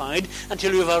satisfied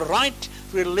until you have a right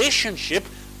relationship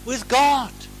with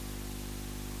God.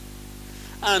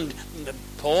 And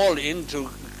Paul into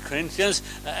Corinthians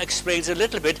explains a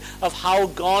little bit of how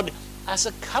God has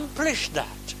accomplished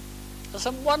that. There's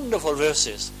some wonderful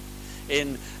verses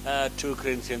in 2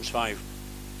 Corinthians 5.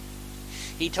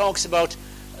 He talks about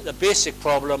the basic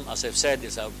problem, as I've said,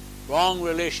 is a wrong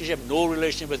relationship, no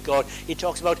relationship with God. He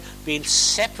talks about being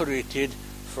separated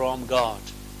from God.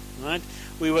 Right?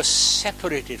 We were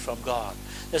separated from God.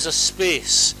 There's a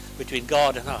space between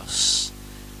God and us.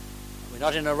 We're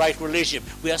not in a right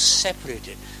relationship. We are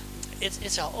separated.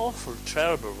 It's an awful,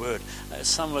 terrible word.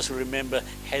 Some of us will remember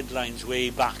headlines way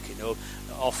back,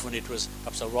 Often it was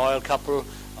perhaps a royal couple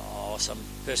or some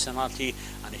personality,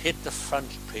 and it hit the front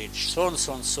page.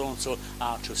 So-and-so and so-and-so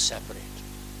are to separate.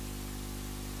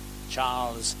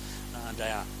 Charles and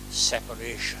Diana,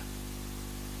 separation.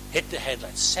 Hit the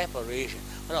headline, separation.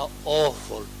 What an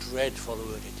awful, dreadful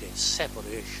word it is,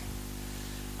 separation.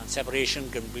 And separation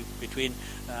can be between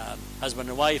husband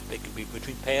and wife, it can be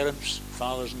between parents,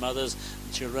 fathers and mothers,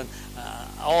 and children,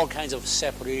 all kinds of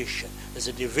separation. There's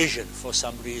a division for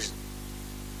some reason.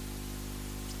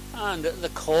 And the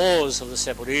cause of the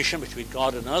separation between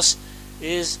God and us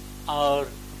is our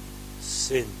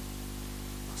sin.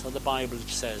 That's what the Bible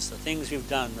says. The things we've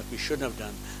done that we shouldn't have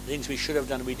done, the things we should have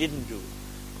done we didn't do.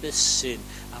 This sin,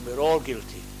 and we're all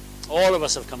guilty. All of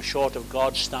us have come short of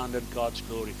God's standard, God's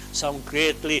glory. Some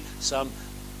greatly, some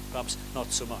perhaps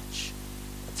not so much.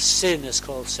 But sin is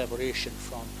called separation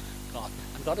from God.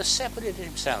 And God has separated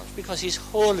himself because he's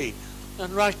holy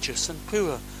and righteous and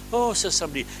pure. Oh, says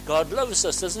somebody, God loves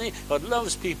us, doesn't he? God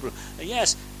loves people.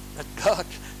 Yes, but God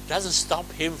doesn't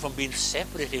stop him from being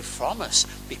separated from us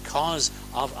because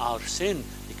of our sin,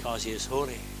 because he is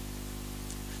holy.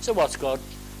 So what's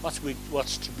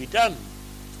to be done?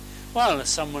 Well,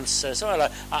 someone says, well,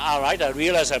 all right, I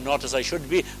realize I'm not as I should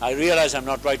be. I realize I'm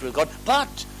not right with God,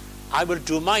 but I will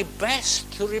do my best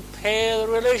to repair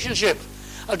the relationship.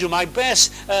 I'll do my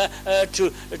best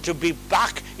to be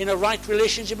back in a right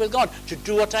relationship with God, to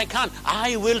do what I can.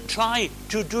 I will try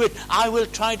to do it. I will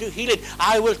try to heal it.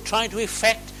 I will try to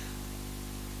effect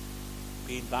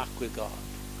being back with God,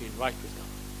 being right with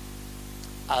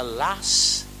God.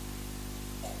 Alas,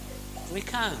 we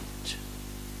can't.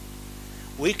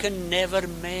 We can never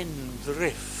mend the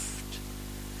rift.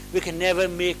 We can never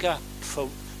make up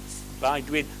by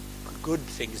doing good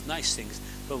things, nice things,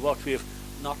 for what we have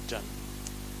not done.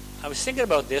 I was thinking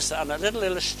about this, and a little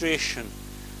illustration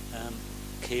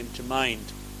came to mind.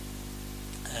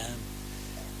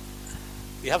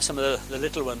 We have some of the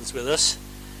little ones with us,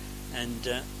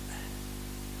 and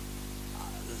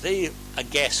they, I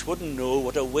guess, wouldn't know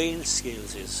what a weighing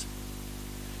scales is.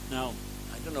 Now,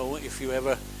 I don't know if you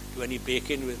ever do any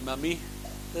baking with Mummy.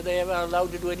 Did they ever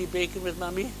allowed to do any baking with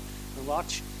Mummy and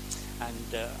watch?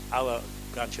 And our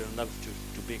grandchildren love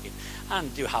to do baking.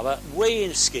 And you have a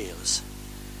weighing scales.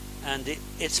 And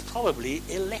it's probably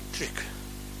electric.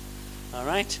 All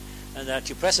right? And that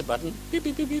you press a button, beep,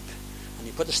 beep, beep, beep. And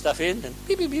you put the stuff in, and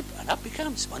beep, beep, beep. And up it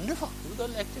comes. Wonderful. You've got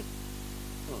electric.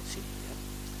 Oh, see.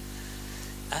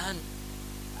 Yeah. And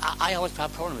I always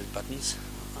have a problem with buttons.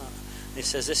 It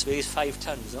says this weighs 5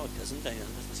 tons. No, it doesn't. I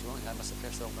must have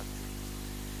pressed the wrong button.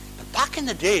 But back in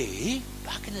the day,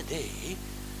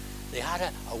 they had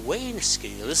a weighing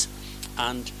scales,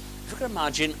 and if you can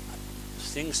imagine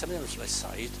something on the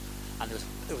side, and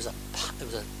there was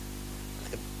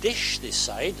like a dish this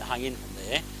side hanging from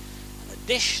there, and a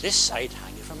dish this side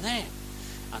hanging from there,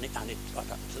 and it got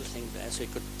that little thing there so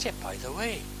it could tip either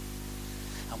way.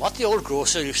 And what the old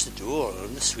grocer used to do, or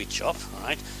in the sweet shop, all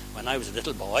right, when I was a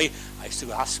little boy, I used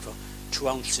to ask for 2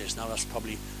 ounces. Now that's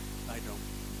probably, I don't know,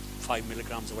 5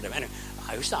 milligrams or whatever. Anyway,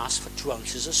 I used to ask for 2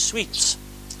 ounces of sweets.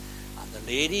 And the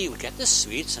lady would get the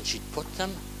sweets and she'd put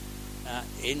them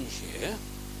in here,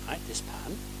 right, this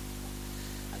pan.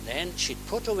 And then she'd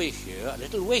put over here a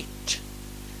little weight,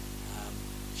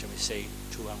 shall we say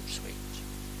 2 ounce weight.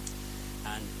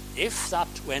 And if that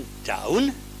went down,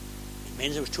 it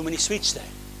means there was too many sweets there.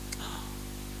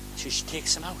 So she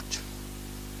takes them out.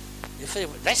 If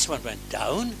this one went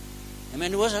down, it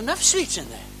meant there wasn't enough sweets in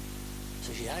there.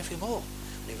 So she had a few more.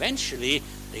 And eventually,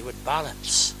 they would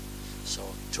balance. So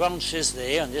 2 ounces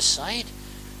there on this side,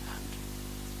 and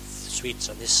sweets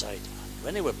on this side. And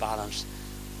when they were balanced,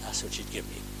 that's what she'd give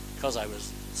me. Because I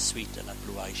was sweet and had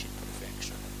blue eyes, she'd put a few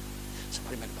extra.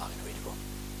 Somebody made a bargain, away to go.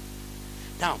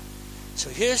 Now, so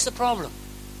here's the problem.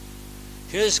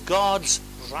 Here's God's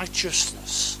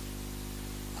righteousness.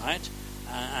 Right?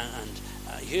 And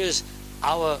here's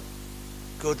our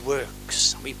good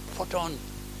works. We put on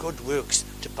good works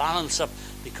to balance up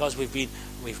because we've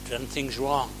done things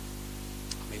wrong.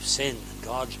 We've sinned, and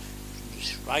God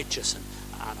is righteous, and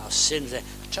our sin. The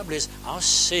trouble is, our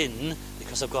sin,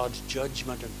 because of God's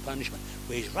judgment and punishment,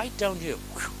 weighs right down here.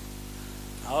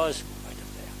 Ours right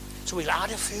up there. So we'll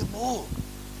add a few more.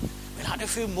 We'll add a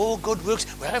few more good works.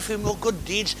 We'll add a few more good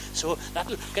deeds. So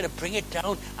that'll kind of bring it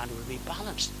down, and we'll be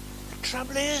balanced. The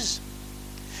trouble is,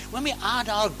 when we add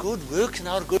our good works and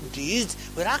our good deeds,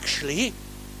 we're actually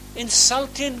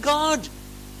insulting God.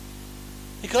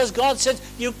 Because God said,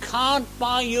 you can't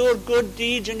by your good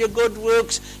deeds and your good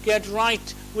works get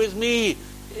right with me.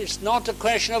 It's not a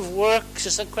question of works,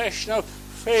 it's a question of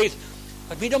faith.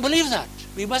 But we don't believe that.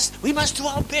 We must do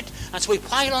our bit. And so we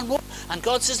pile on more. And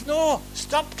God says, no,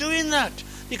 stop doing that.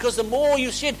 Because the more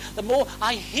you sin, the more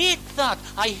I hate that.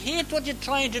 I hate what you're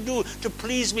trying to do to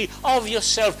please me of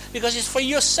yourself. Because it's for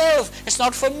yourself. It's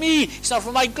not for me. It's not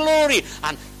for my glory.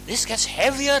 And this gets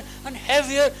heavier and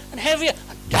heavier and heavier.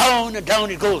 And down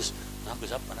it goes. And that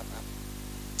goes up and up and up.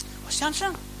 What's the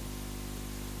answer?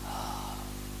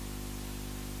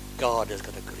 God has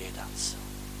got a great answer.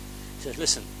 He says,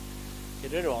 listen,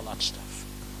 get rid of all that stuff.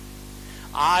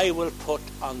 I will put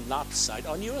on that side,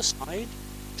 on your side,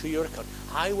 to your account,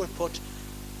 I will put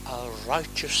a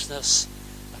righteousness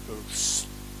that will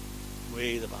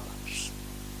weigh the balance.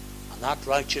 And that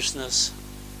righteousness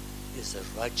is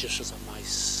the righteousness of my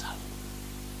Son.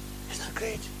 Isn't that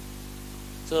great?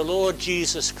 So the Lord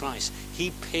Jesus Christ,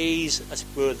 He pays, as it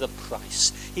were, the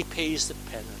price. He pays the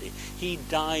penalty. He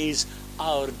dies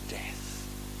our death.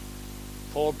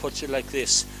 Paul puts it like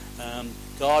this.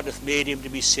 God hath made him to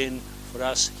be sin for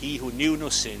us, he who knew no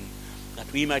sin,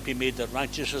 that we might be made the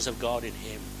righteousness of God in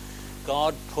him.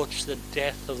 God puts the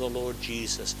death of the Lord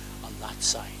Jesus on that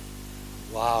side.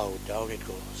 Wow, down it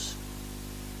goes.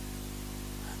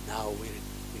 And now we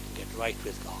can get right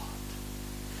with God.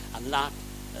 And that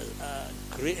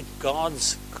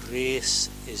God's grace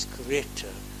is greater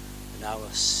than our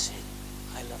sin.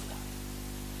 I love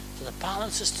that. So the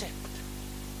balance is tipped.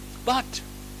 But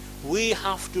we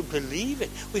have to believe it.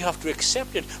 We have to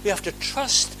accept it. We have to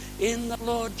trust in the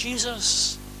Lord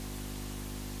Jesus.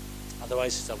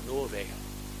 Otherwise it's of no avail.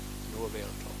 No avail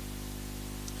at all.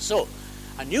 So,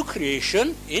 a new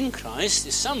creation in Christ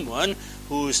is someone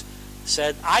who's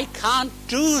said, I can't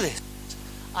do this.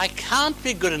 I can't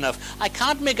be good enough. I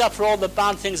can't make up for all the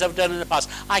bad things I've done in the past.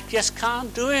 I just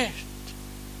can't do it.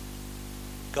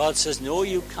 God says, no,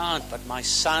 you can't, but my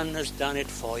Son has done it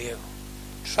for you.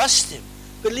 Trust him.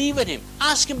 Believe in him.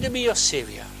 Ask him to be your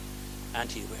Savior.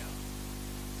 And he will.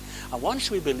 And once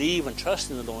we believe and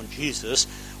trust in the Lord Jesus,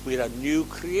 we're a new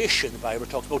creation. The Bible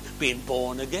talks about being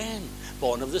born again.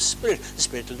 Born of the Spirit. The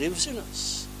Spirit lives in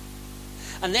us.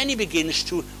 And then he begins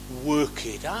to work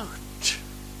it out.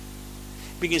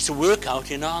 Begins to work out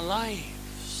in our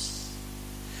lives.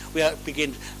 We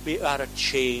are a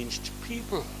changed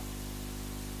people.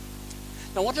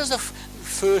 Now, what is the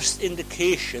first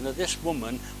indication that this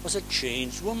woman was a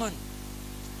changed woman?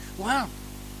 Well,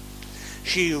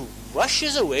 she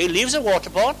rushes away, leaves a water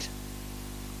pot,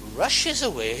 rushes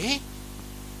away,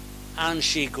 and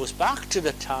she goes back to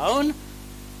the town,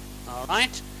 all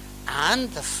right, and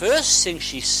the first thing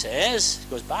she says,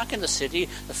 goes back in the city,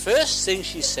 the first thing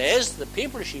she says to the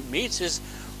people she meets is,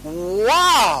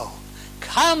 wow,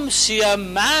 come see a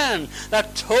man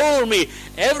that told me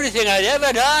everything I'd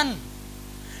ever done.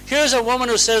 Here's a woman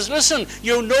who says, listen,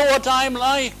 you know what I'm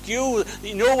like. You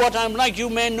know what I'm like. You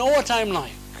may know what I'm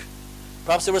like.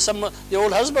 Perhaps there were the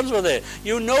old husbands were there.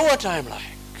 You know what I'm like.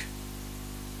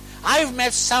 I've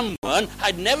met someone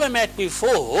I'd never met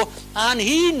before, and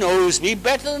he knows me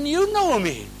better than you know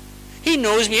me. He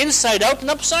knows me inside out and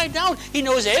upside down. He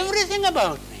knows everything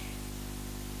about me.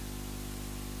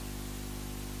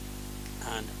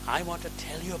 And I want to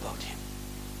tell you about him.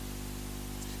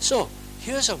 So,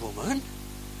 here's a woman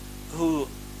who,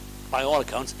 by all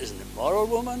accounts, is an immoral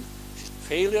woman. She's a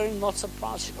failure in lots of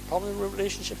parts. She's got a problem in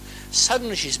relationships.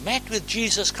 Suddenly she's met with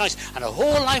Jesus Christ, and her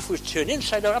whole life was turned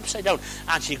inside out, upside down.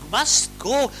 And she must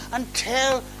go and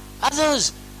tell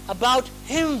others about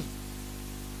him.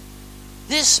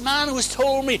 This man who has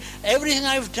told me everything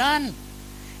I've done.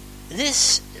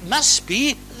 This must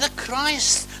be the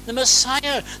Christ, the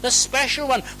Messiah, the special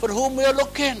one for whom we are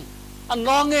looking and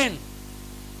longing.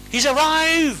 He's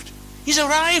arrived. He's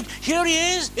arrived. Here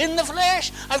he is in the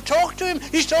flesh. I've talked to him.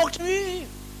 He's talked to me. He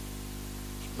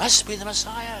must be the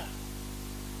Messiah.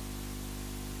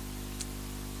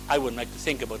 I wouldn't like to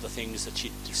think about the things that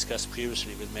she discussed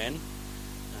previously with men.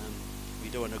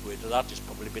 We don't want to go into that. It's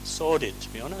probably a bit sordid, to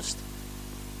be honest.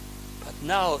 But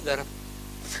now there are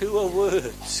fewer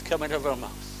words coming out of her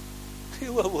mouth.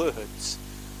 Fewer words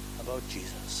about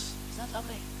Jesus. Isn't that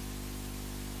lovely?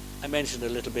 I mentioned a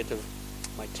little bit of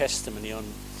my testimony on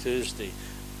Thursday.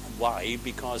 Why?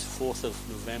 Because 4th of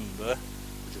November,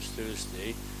 which was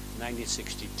Thursday,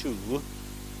 1962,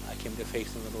 I came to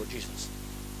faith in the Lord Jesus.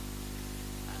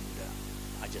 And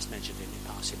I just mentioned it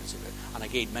in passing. And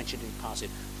again, mentioned it in passing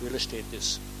to illustrate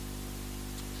this.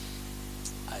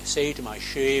 I say to my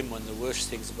shame, one of the worst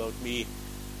things about me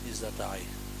is that I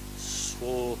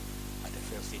swore, I had a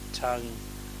filthy tongue,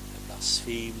 I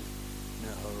blasphemed in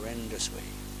a horrendous way.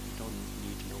 You don't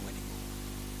need to know anymore.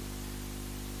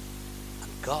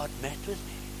 God met with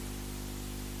me,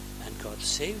 and God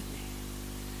saved me,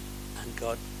 and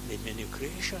God made me a new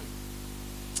creation.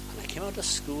 And I came out of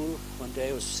school one day.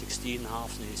 I was 16 and a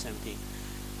half, nearly 17.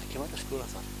 I came out of school and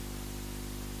I thought,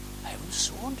 I haven't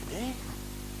sworn today.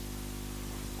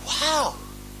 Wow!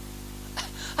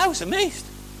 I was amazed.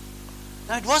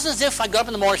 Now, it wasn't as if I got up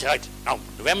in the morning and said, right, now,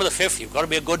 November the 5th, you've got to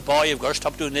be a good boy, you've got to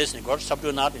stop doing this, and you've got to stop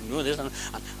doing that, and doing this. And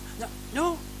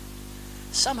no.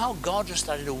 Somehow God just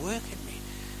started to work in me.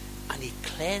 And he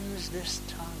cleansed this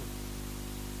tongue.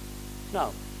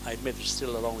 Now, I admit there's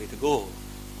still a long way to go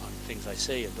on things I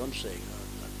say and don't say.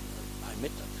 I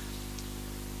admit that.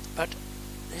 But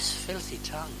this filthy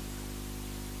tongue,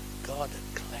 God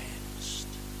had cleansed.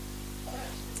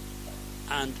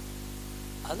 And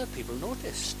other people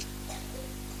noticed.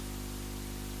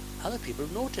 Other people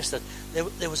noticed that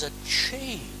there was a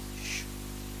change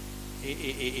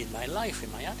in my life,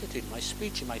 in my attitude, in my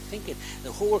speech, in my thinking.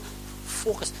 The whole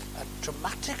focus had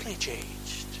dramatically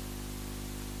changed.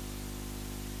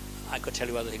 I could tell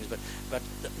you other things, but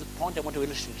the point I want to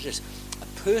illustrate is this. A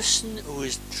person who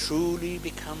is truly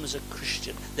becomes a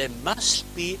Christian, there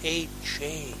must be a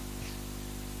change.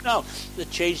 Now, the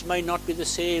change might not be the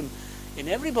same in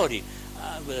everybody.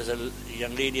 There's a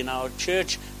young lady in our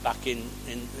church back in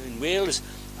Wales,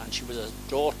 and she was a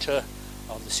daughter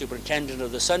of the superintendent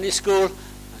of the Sunday school,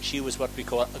 and she was what we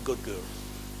call a good girl.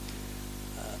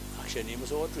 Actually, her name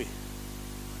was Audrey.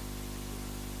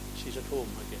 She's at home,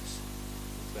 I guess,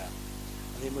 as well.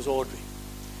 Her name was Audrey.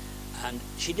 And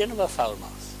she didn't have a foul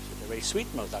mouth. She had a very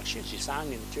sweet mouth, actually. She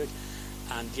sang in the church.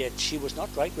 And yet she was not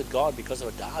right with God because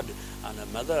of her dad and her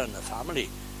mother and her family.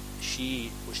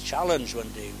 She was challenged one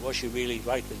day, was she really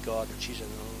right with God? And she said,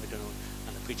 no, I don't know.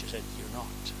 And the preacher said, you're not.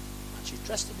 And she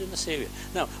trusted in the Saviour.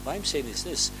 Now, what I'm saying is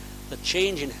this. The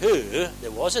change in her,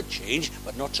 there was a change,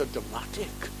 but not so dramatic,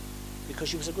 because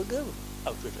she was a good girl,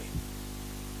 outwardly.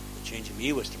 The change in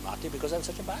me was dramatic because I was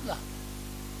such a bad lad.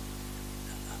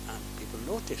 And people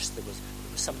noticed there was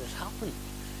something that happened.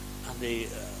 And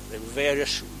there were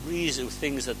various reasons,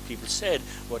 things that people said,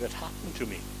 what had happened to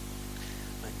me.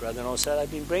 My brother-in-law said,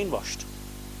 I've been brainwashed.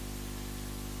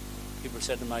 People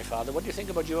said to my father, what do you think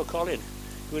about your Colin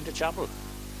going to chapel?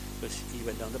 Because he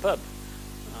went down the pub.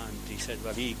 And he said,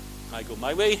 well, I go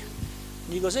my way,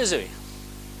 and he goes his way.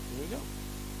 There we go.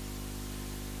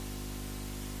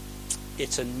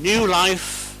 It's a new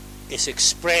life. It's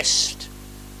expressed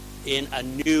in a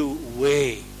new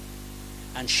way.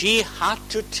 And she had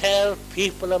to tell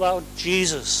people about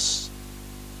Jesus.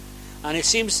 And it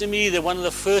seems to me that one of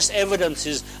the first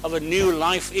evidences of a new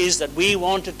life is that we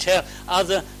want to tell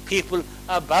other people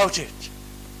about it.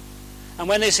 And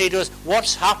when they say to us,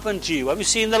 what's happened to you? Have you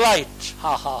seen the light?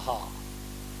 Ha, ha, ha.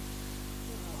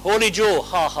 Holy Joe,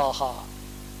 ha, ha, ha.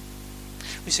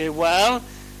 We say, well,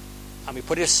 and we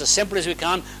put it as simple as we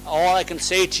can, all I can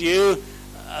say to you,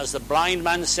 as the blind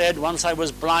man said, once I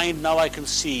was blind, now I can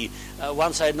see.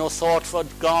 Once I had no thought for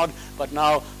God, but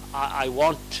now I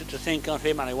want to think of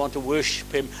him, and I want to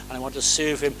worship him, and I want to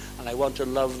serve him, and I want to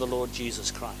love the Lord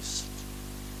Jesus Christ.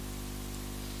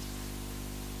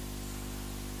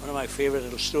 One of my favourite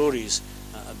little stories,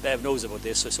 Bev knows about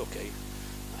this, so it's okay.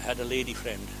 I had a lady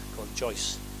friend called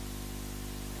Joyce,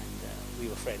 and we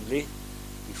were friendly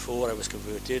before I was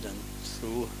converted and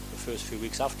through the first few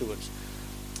weeks afterwards.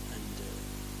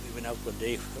 We went out one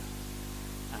day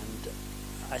and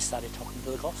I started talking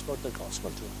about the gospel to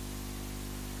her.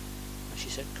 And she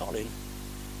said, Colin,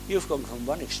 you've gone from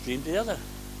one extreme to the other.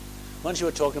 Once you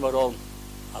were talking about all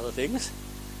other things,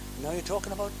 now you're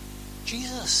talking about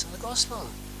Jesus and the gospel.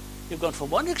 You've gone from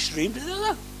one extreme to the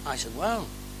other. I said, well,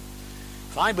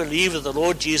 if I believe that the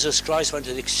Lord Jesus Christ went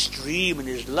to the extreme in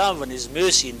his love and his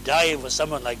mercy and died for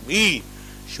someone like me,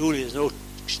 surely there's no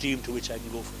extreme to which I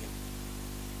can go for him.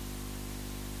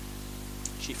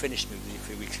 She finished me with me a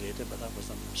few weeks later, but that was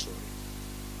another story.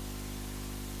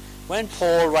 When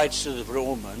Paul writes to the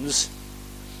Romans,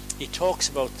 he talks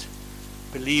about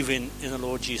believing in the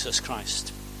Lord Jesus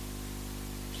Christ.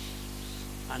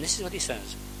 And this is what he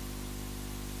says.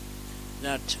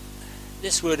 That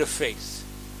this word of faith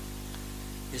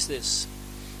is this.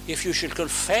 If you should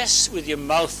confess with your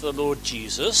mouth the Lord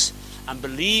Jesus and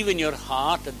believe in your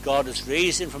heart that God has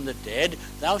raised him from the dead,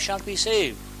 thou shalt be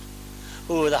saved.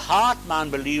 For with the heart man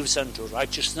believes unto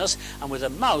righteousness, and with the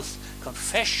mouth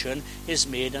confession is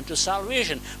made unto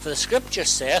salvation. For the scripture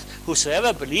saith,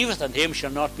 whosoever believeth on him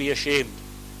shall not be ashamed.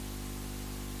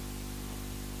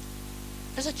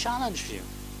 There's a challenge for you.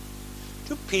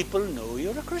 Do people know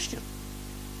you're a Christian?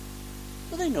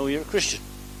 Do they know you're a Christian?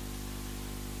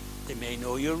 They may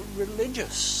know you're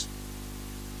religious.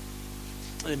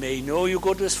 They may know you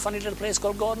go to this funny little place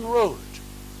called Gordon Road.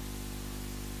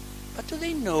 But do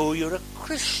they know you're a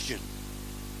Christian?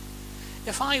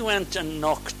 If I went and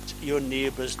knocked your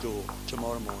neighbour's door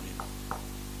tomorrow morning,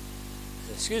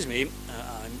 excuse me,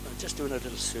 I'm just doing a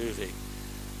little survey.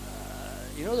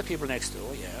 You know the people next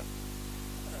door, yeah.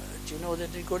 Do you know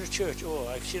that they go to church? Oh,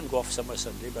 I've seen them go off somewhere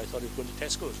Sunday, but I thought he was going to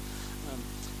Tesco's.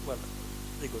 Well,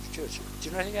 they go to church. Do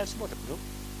you know anything else about them? No?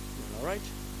 You're all right?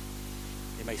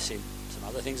 They might say some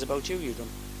other things about you. You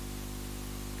don't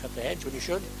cut the hedge when you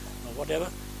should, or whatever.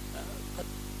 But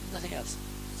nothing else.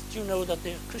 Do you know that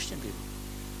they're Christian people?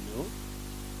 No.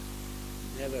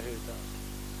 Never heard that.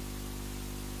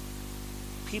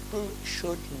 People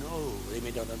should know. They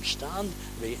may not understand.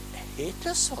 They hate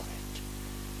us for it.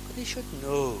 But they should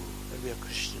know that we are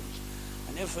Christians.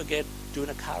 I never forget doing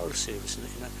a carol service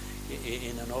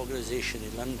in an organisation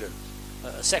in London,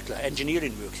 a secular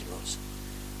engineering works it was.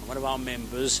 And one of our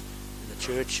members in the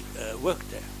church worked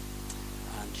there.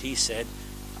 And he said,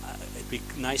 it'd be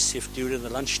nice if during the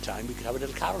lunchtime we could have a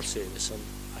little carol service. And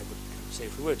I would say a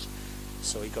few words.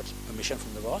 So he got permission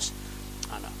from the boss,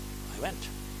 and I went.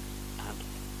 And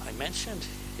I mentioned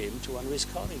him to one of his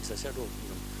colleagues. I said, oh,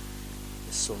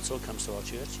 this so-and-so comes to our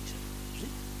church. He said, is he?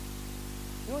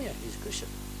 Oh yeah, he's a Christian.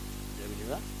 Never knew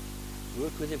that.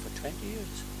 Worked with him for 20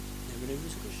 years. Never knew he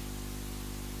was a Christian.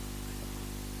 I thought,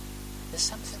 there's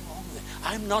something wrong with it.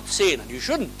 I'm not saying, and you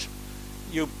shouldn't,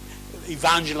 you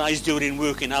evangelize during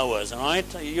working hours, all right?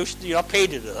 You're not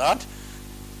paid to do that.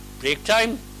 Break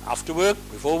time, after work,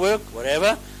 before work,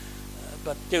 whatever.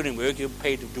 But during work, you're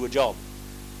paid to do a job.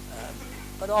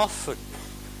 But often,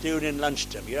 during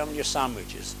lunchtime, you're having your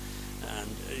sandwiches, and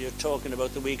you're talking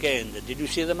about the weekend. Did you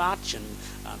see the match? And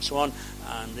so on.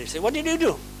 And they say, what did you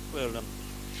do? Well,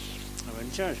 I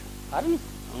went to church. Pardon?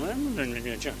 I went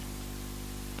to church.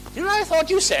 You know what I thought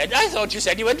you said? I thought you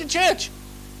said you went to church.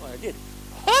 Well, I did.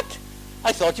 What?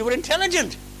 I thought you were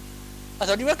intelligent. I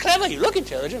thought you were clever. You look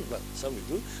intelligent. Well, some of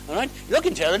you do. All right? You look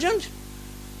intelligent.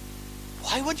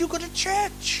 Why would you go to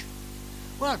church?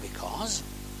 Well, because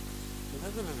I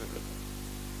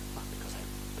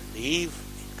believe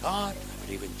in God. I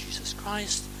believe in Jesus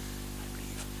Christ. I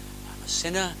believe I'm a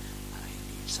sinner. And I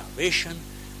need salvation.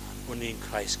 And only in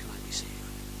Christ can I be saved.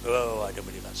 Oh, I don't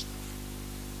believe that stuff.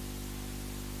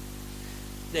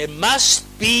 There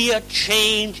must be a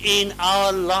change in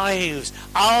our lives.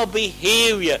 Our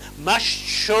behavior must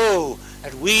show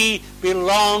that we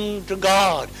belong to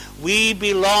God. We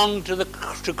belong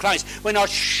to Christ. We're not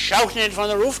shouting it from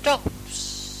the rooftops.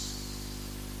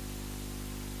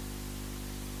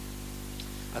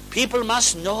 But people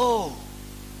must know.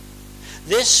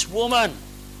 This woman,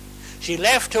 she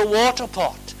left her water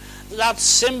pot. That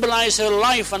symbolized her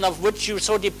life and of which she was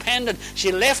so dependent.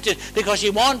 She left it because she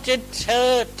wanted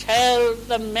to tell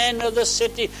the men of the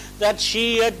city that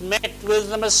she had met with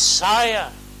the Messiah.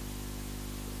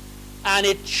 And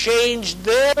it changed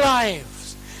their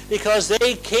lives because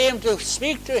they came to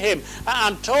speak to him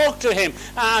and talk to him.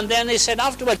 And then they said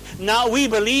afterwards, now we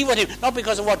believe in him, not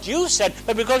because of what you said,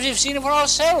 but because we've seen it for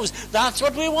ourselves. That's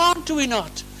what we want, do we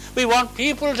not? We want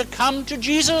people to come to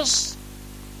Jesus.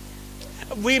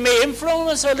 We may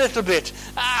influence a little bit,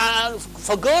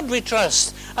 for good we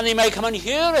trust, and they may come and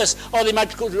hear us, or they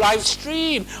might go live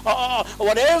stream, or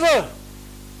whatever.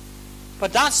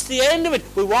 But that's the end of it.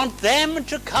 We want them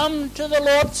to come to the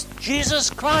Lord Jesus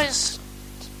Christ.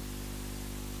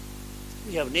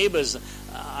 We have neighbours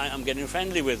I'm getting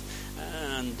friendly with,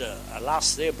 and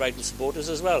alas, they're Brighton supporters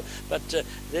as well. But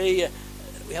we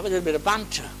have a little bit of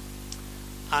banter,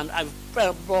 and I've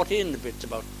brought in a bit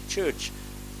about church.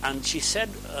 And she said,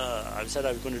 I said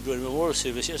I was going to do a memorial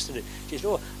service yesterday. She said,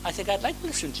 oh, I think I'd like to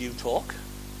listen to you talk.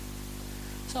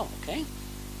 So, okay.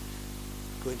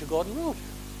 Going to Gordon Road.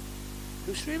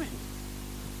 Do streaming.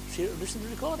 Listen to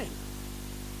the recording.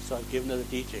 So I've given her the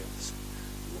details.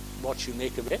 What she'll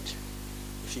make of it.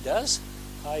 If she does,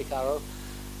 hi Carol.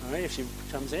 All right, if she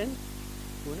comes in,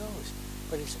 who knows?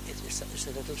 But it's a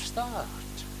little start.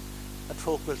 That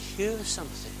folk will hear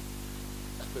something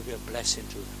that will be a blessing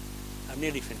to them. I'm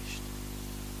nearly finished.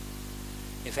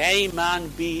 If any man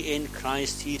be in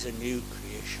Christ, he's a new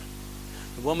creation.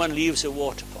 The woman leaves her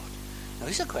water pot. Now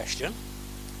here's a question.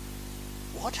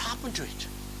 What happened to it?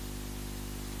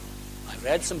 I've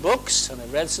read some books and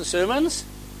I've read some sermons,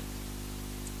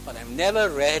 but I've never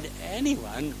read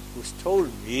anyone who's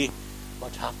told me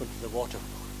what happened to the water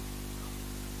pot.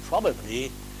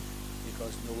 Probably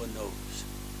because no one knows.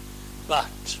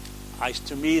 But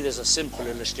to me, there's a simple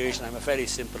illustration. I'm a very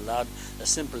simple lad. A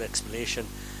simple explanation.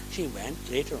 She went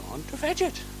later on to fetch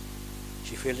it.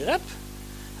 She filled it up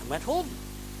and went home.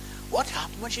 What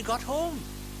happened when she got home?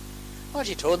 Well,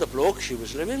 she told the bloke she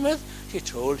was living with. She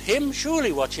told him,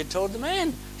 surely, what she had told the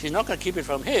man. She's not going to keep it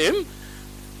from him.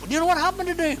 But you know what happened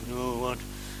today? No, what?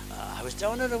 I was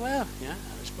down at the well. Yeah.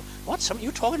 What?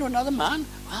 You talking to another man?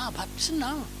 Ah, but listen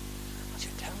now. What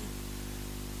you telling?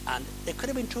 And there could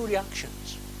have been two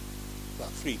reactions. Well,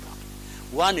 three probably.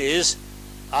 One is,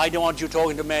 I don't want you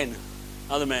talking to men,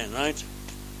 other men, right?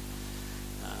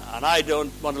 And I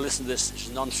don't want to listen to this. This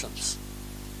is nonsense.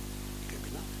 It could be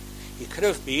that. It could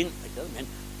have been, like the other men,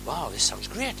 wow, this sounds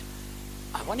great.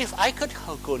 I wonder if I could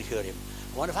go and hear him.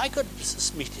 I wonder if I could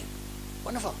meet him.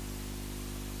 Wonderful.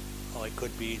 Or it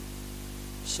could be,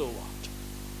 so what?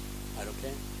 I don't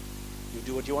care. You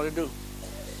do what you want to do.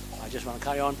 I just want to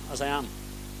carry on as I am.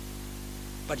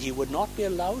 But he would not be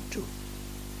allowed to.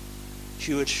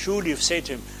 She would surely have said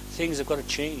to him, things have got to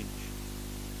change.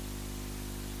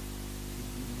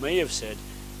 He may have said,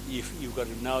 you've got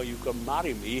to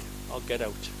marry me or get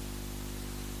out.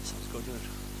 Sounds good, doesn't it?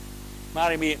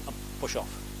 Marry me and push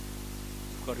off.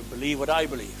 You've got to believe what I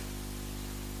believe,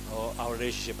 or our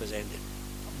relationship has ended.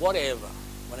 whatever,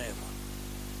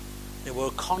 there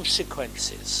were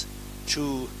consequences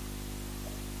to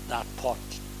that pot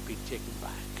being taken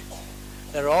back.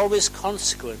 There are always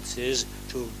consequences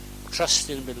to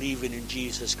trusting and believing in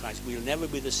Jesus Christ. We'll never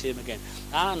be the same again.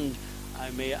 And I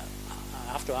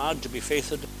have to add, to be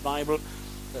faithful to the Bible,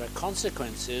 there are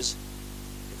consequences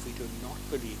if we do not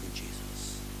believe in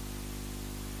Jesus.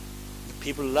 The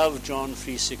people love John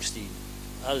 3:16,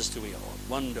 as do we all.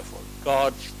 Wonderful.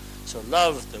 God so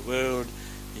loved the world,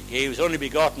 he gave his only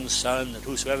begotten Son, that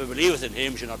whosoever believeth in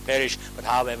him shall not perish, but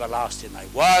have everlasting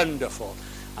life. Wonderful.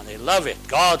 And they love it.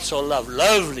 God so loved.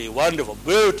 Lovely, wonderful,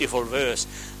 beautiful verse.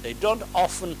 They don't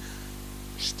often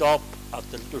stop at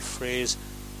the little phrase,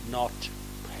 not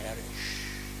perish.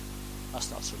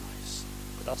 That's not so nice.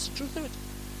 But that's the truth of it.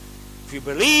 If you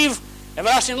believe,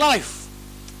 everlasting life.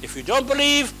 If you don't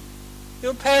believe,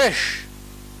 you'll perish.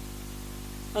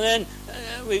 And then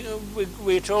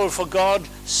we're told, for God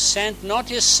sent not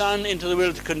his Son into the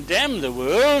world to condemn the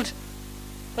world,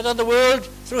 but that the world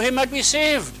through him might be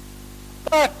saved.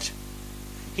 But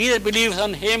he that believeth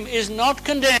on him is not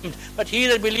condemned, but he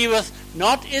that believeth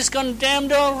not is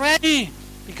condemned already,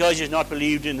 because he has not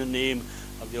believed in the name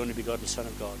of the only begotten Son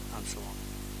of God, and so on.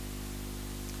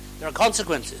 There are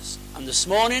consequences. And this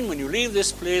morning, when you leave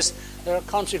this place, there are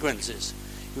consequences.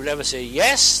 You'll either say,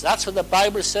 yes, that's what the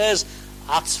Bible says,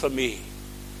 that's for me.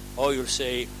 Or you'll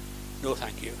say, no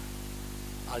thank you.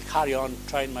 I'll carry on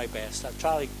trying my best. I'll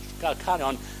carry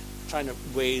on trying to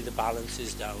weigh the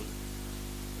balances down.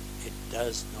 It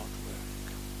does not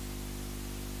work.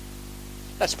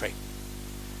 Let's pray.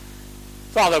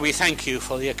 Father, we thank you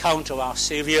for the account of our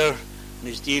Saviour and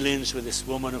his dealings with this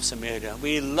woman of Samaria.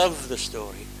 We love the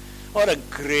story. What a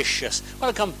gracious, what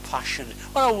a compassionate,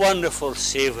 what a wonderful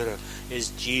Saviour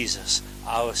is Jesus,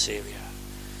 our Saviour.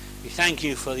 We thank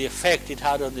you for the effect it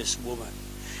had on this woman.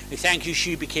 We thank you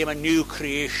she became a new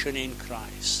creation in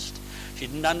Christ. She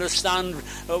didn't understand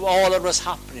all that was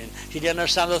happening. She didn't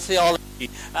understand the theology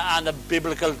and the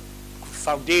biblical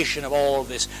foundation of all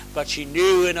this. But she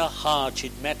knew in her heart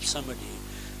she'd met somebody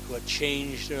who had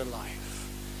changed her life.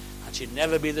 And she'd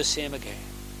never be the same again.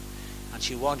 And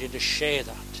she wanted to share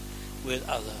that with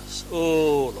others.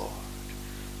 Oh, Lord.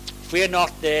 If we're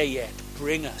not there yet,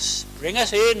 bring us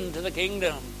into the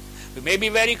kingdom. We may be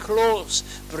very close.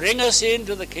 Bring us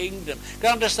into the kingdom.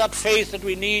 Grant us that faith that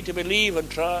we need to believe and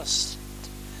trust.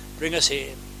 Bring us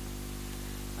in.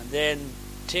 And then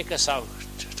take us out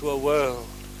to a world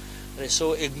that is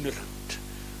so ignorant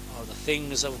of the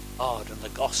things of God and the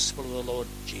gospel of the Lord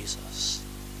Jesus.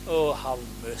 Oh, have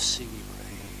mercy, we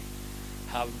pray.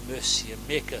 Have mercy and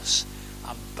make us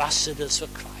ambassadors for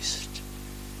Christ.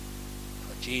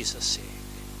 For Jesus' sake.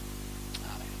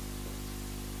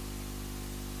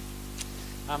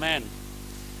 Amen.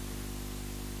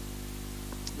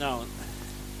 Now,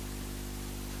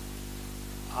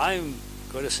 I'm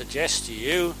going to suggest to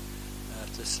you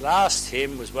that this last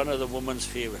hymn was one of the woman's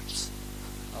favourites,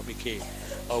 or became,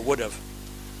 or would have,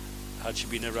 had she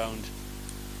been around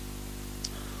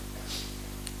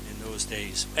in those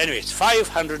days. Anyway, it's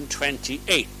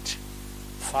 528.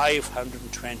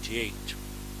 528.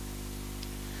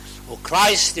 O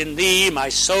Christ, in thee my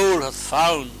soul hath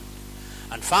found,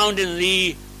 and found in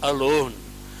thee alone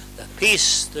the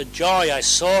peace, the joy I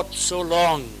sought so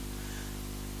long,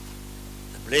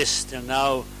 the bliss till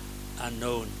now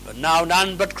unknown. But now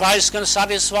none but Christ can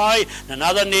satisfy,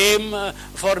 another name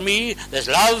for me. There's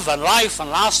love and life and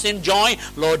lasting joy.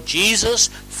 Lord Jesus,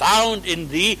 found in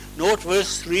thee. Note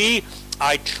verse 3,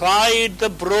 I tried the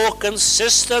broken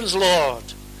cisterns,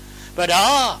 Lord, but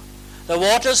the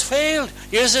waters failed.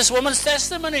 Here's this woman's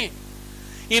testimony.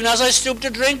 Even as I stooped to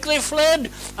drink, they fled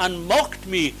and mocked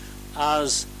me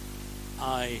as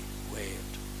I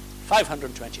wailed.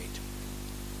 528.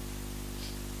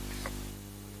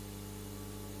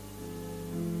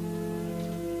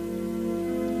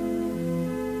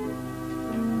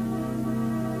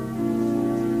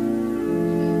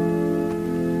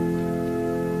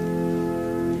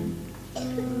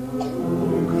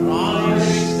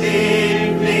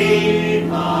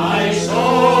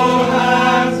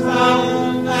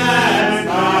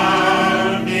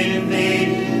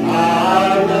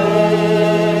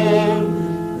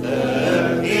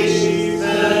 Is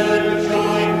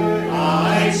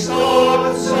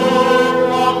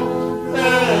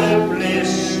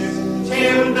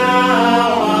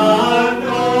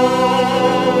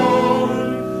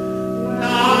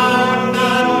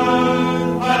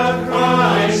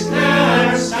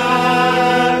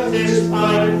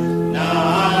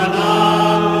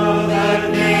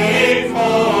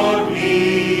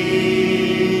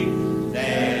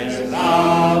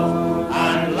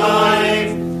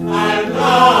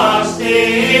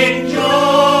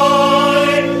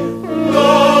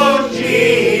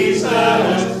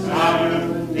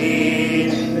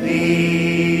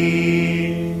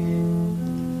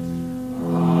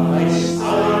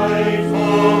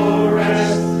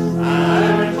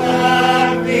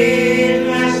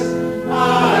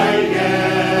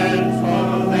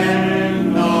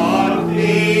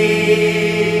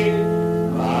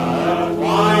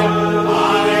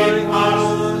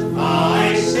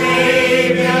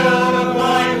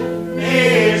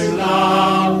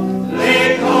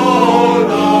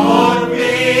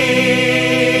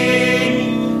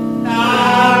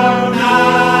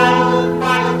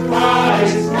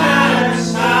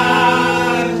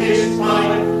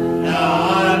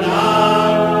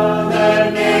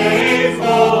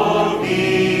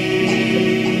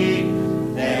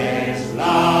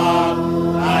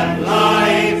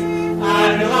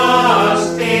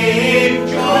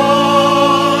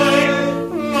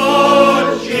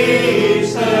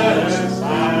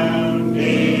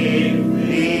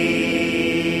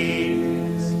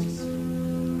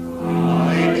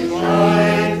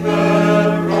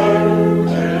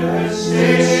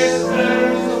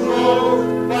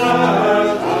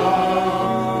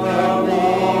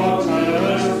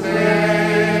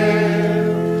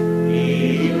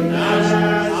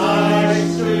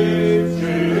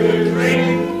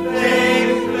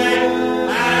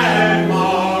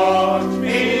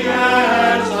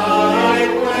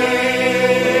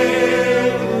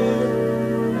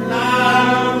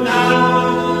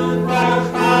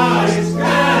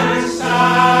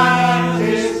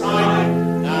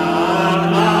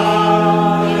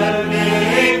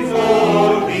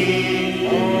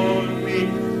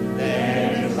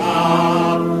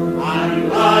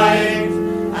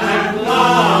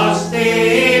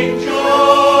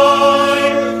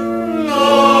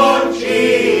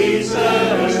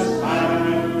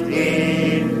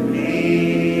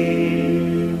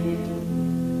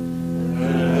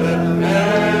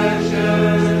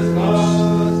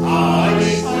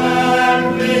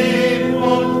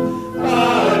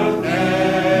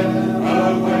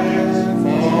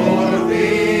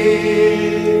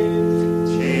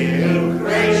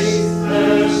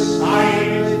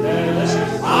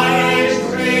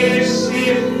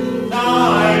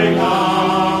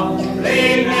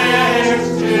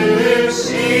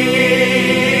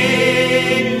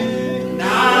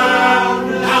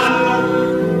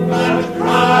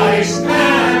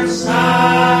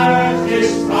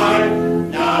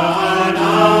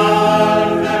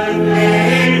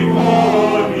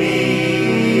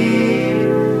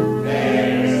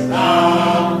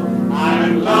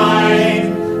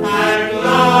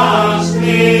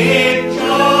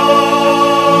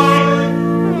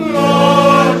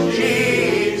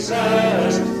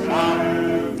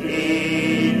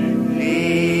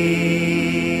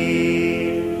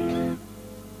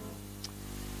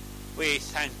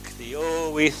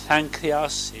thank thee, our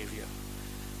Saviour.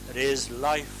 There is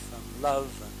life and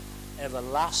love and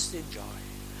everlasting joy,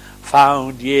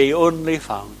 found, yea, only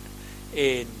found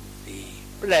in thee.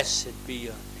 Blessed be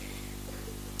your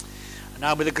name. And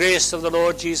now, with the grace of the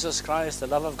Lord Jesus Christ, the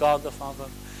love of God the Father,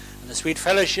 and the sweet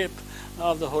fellowship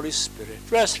of the Holy Spirit,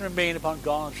 rest and remain upon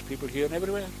God's people here and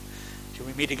everywhere, till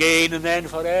we meet again and then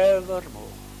forevermore.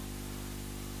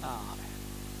 Amen.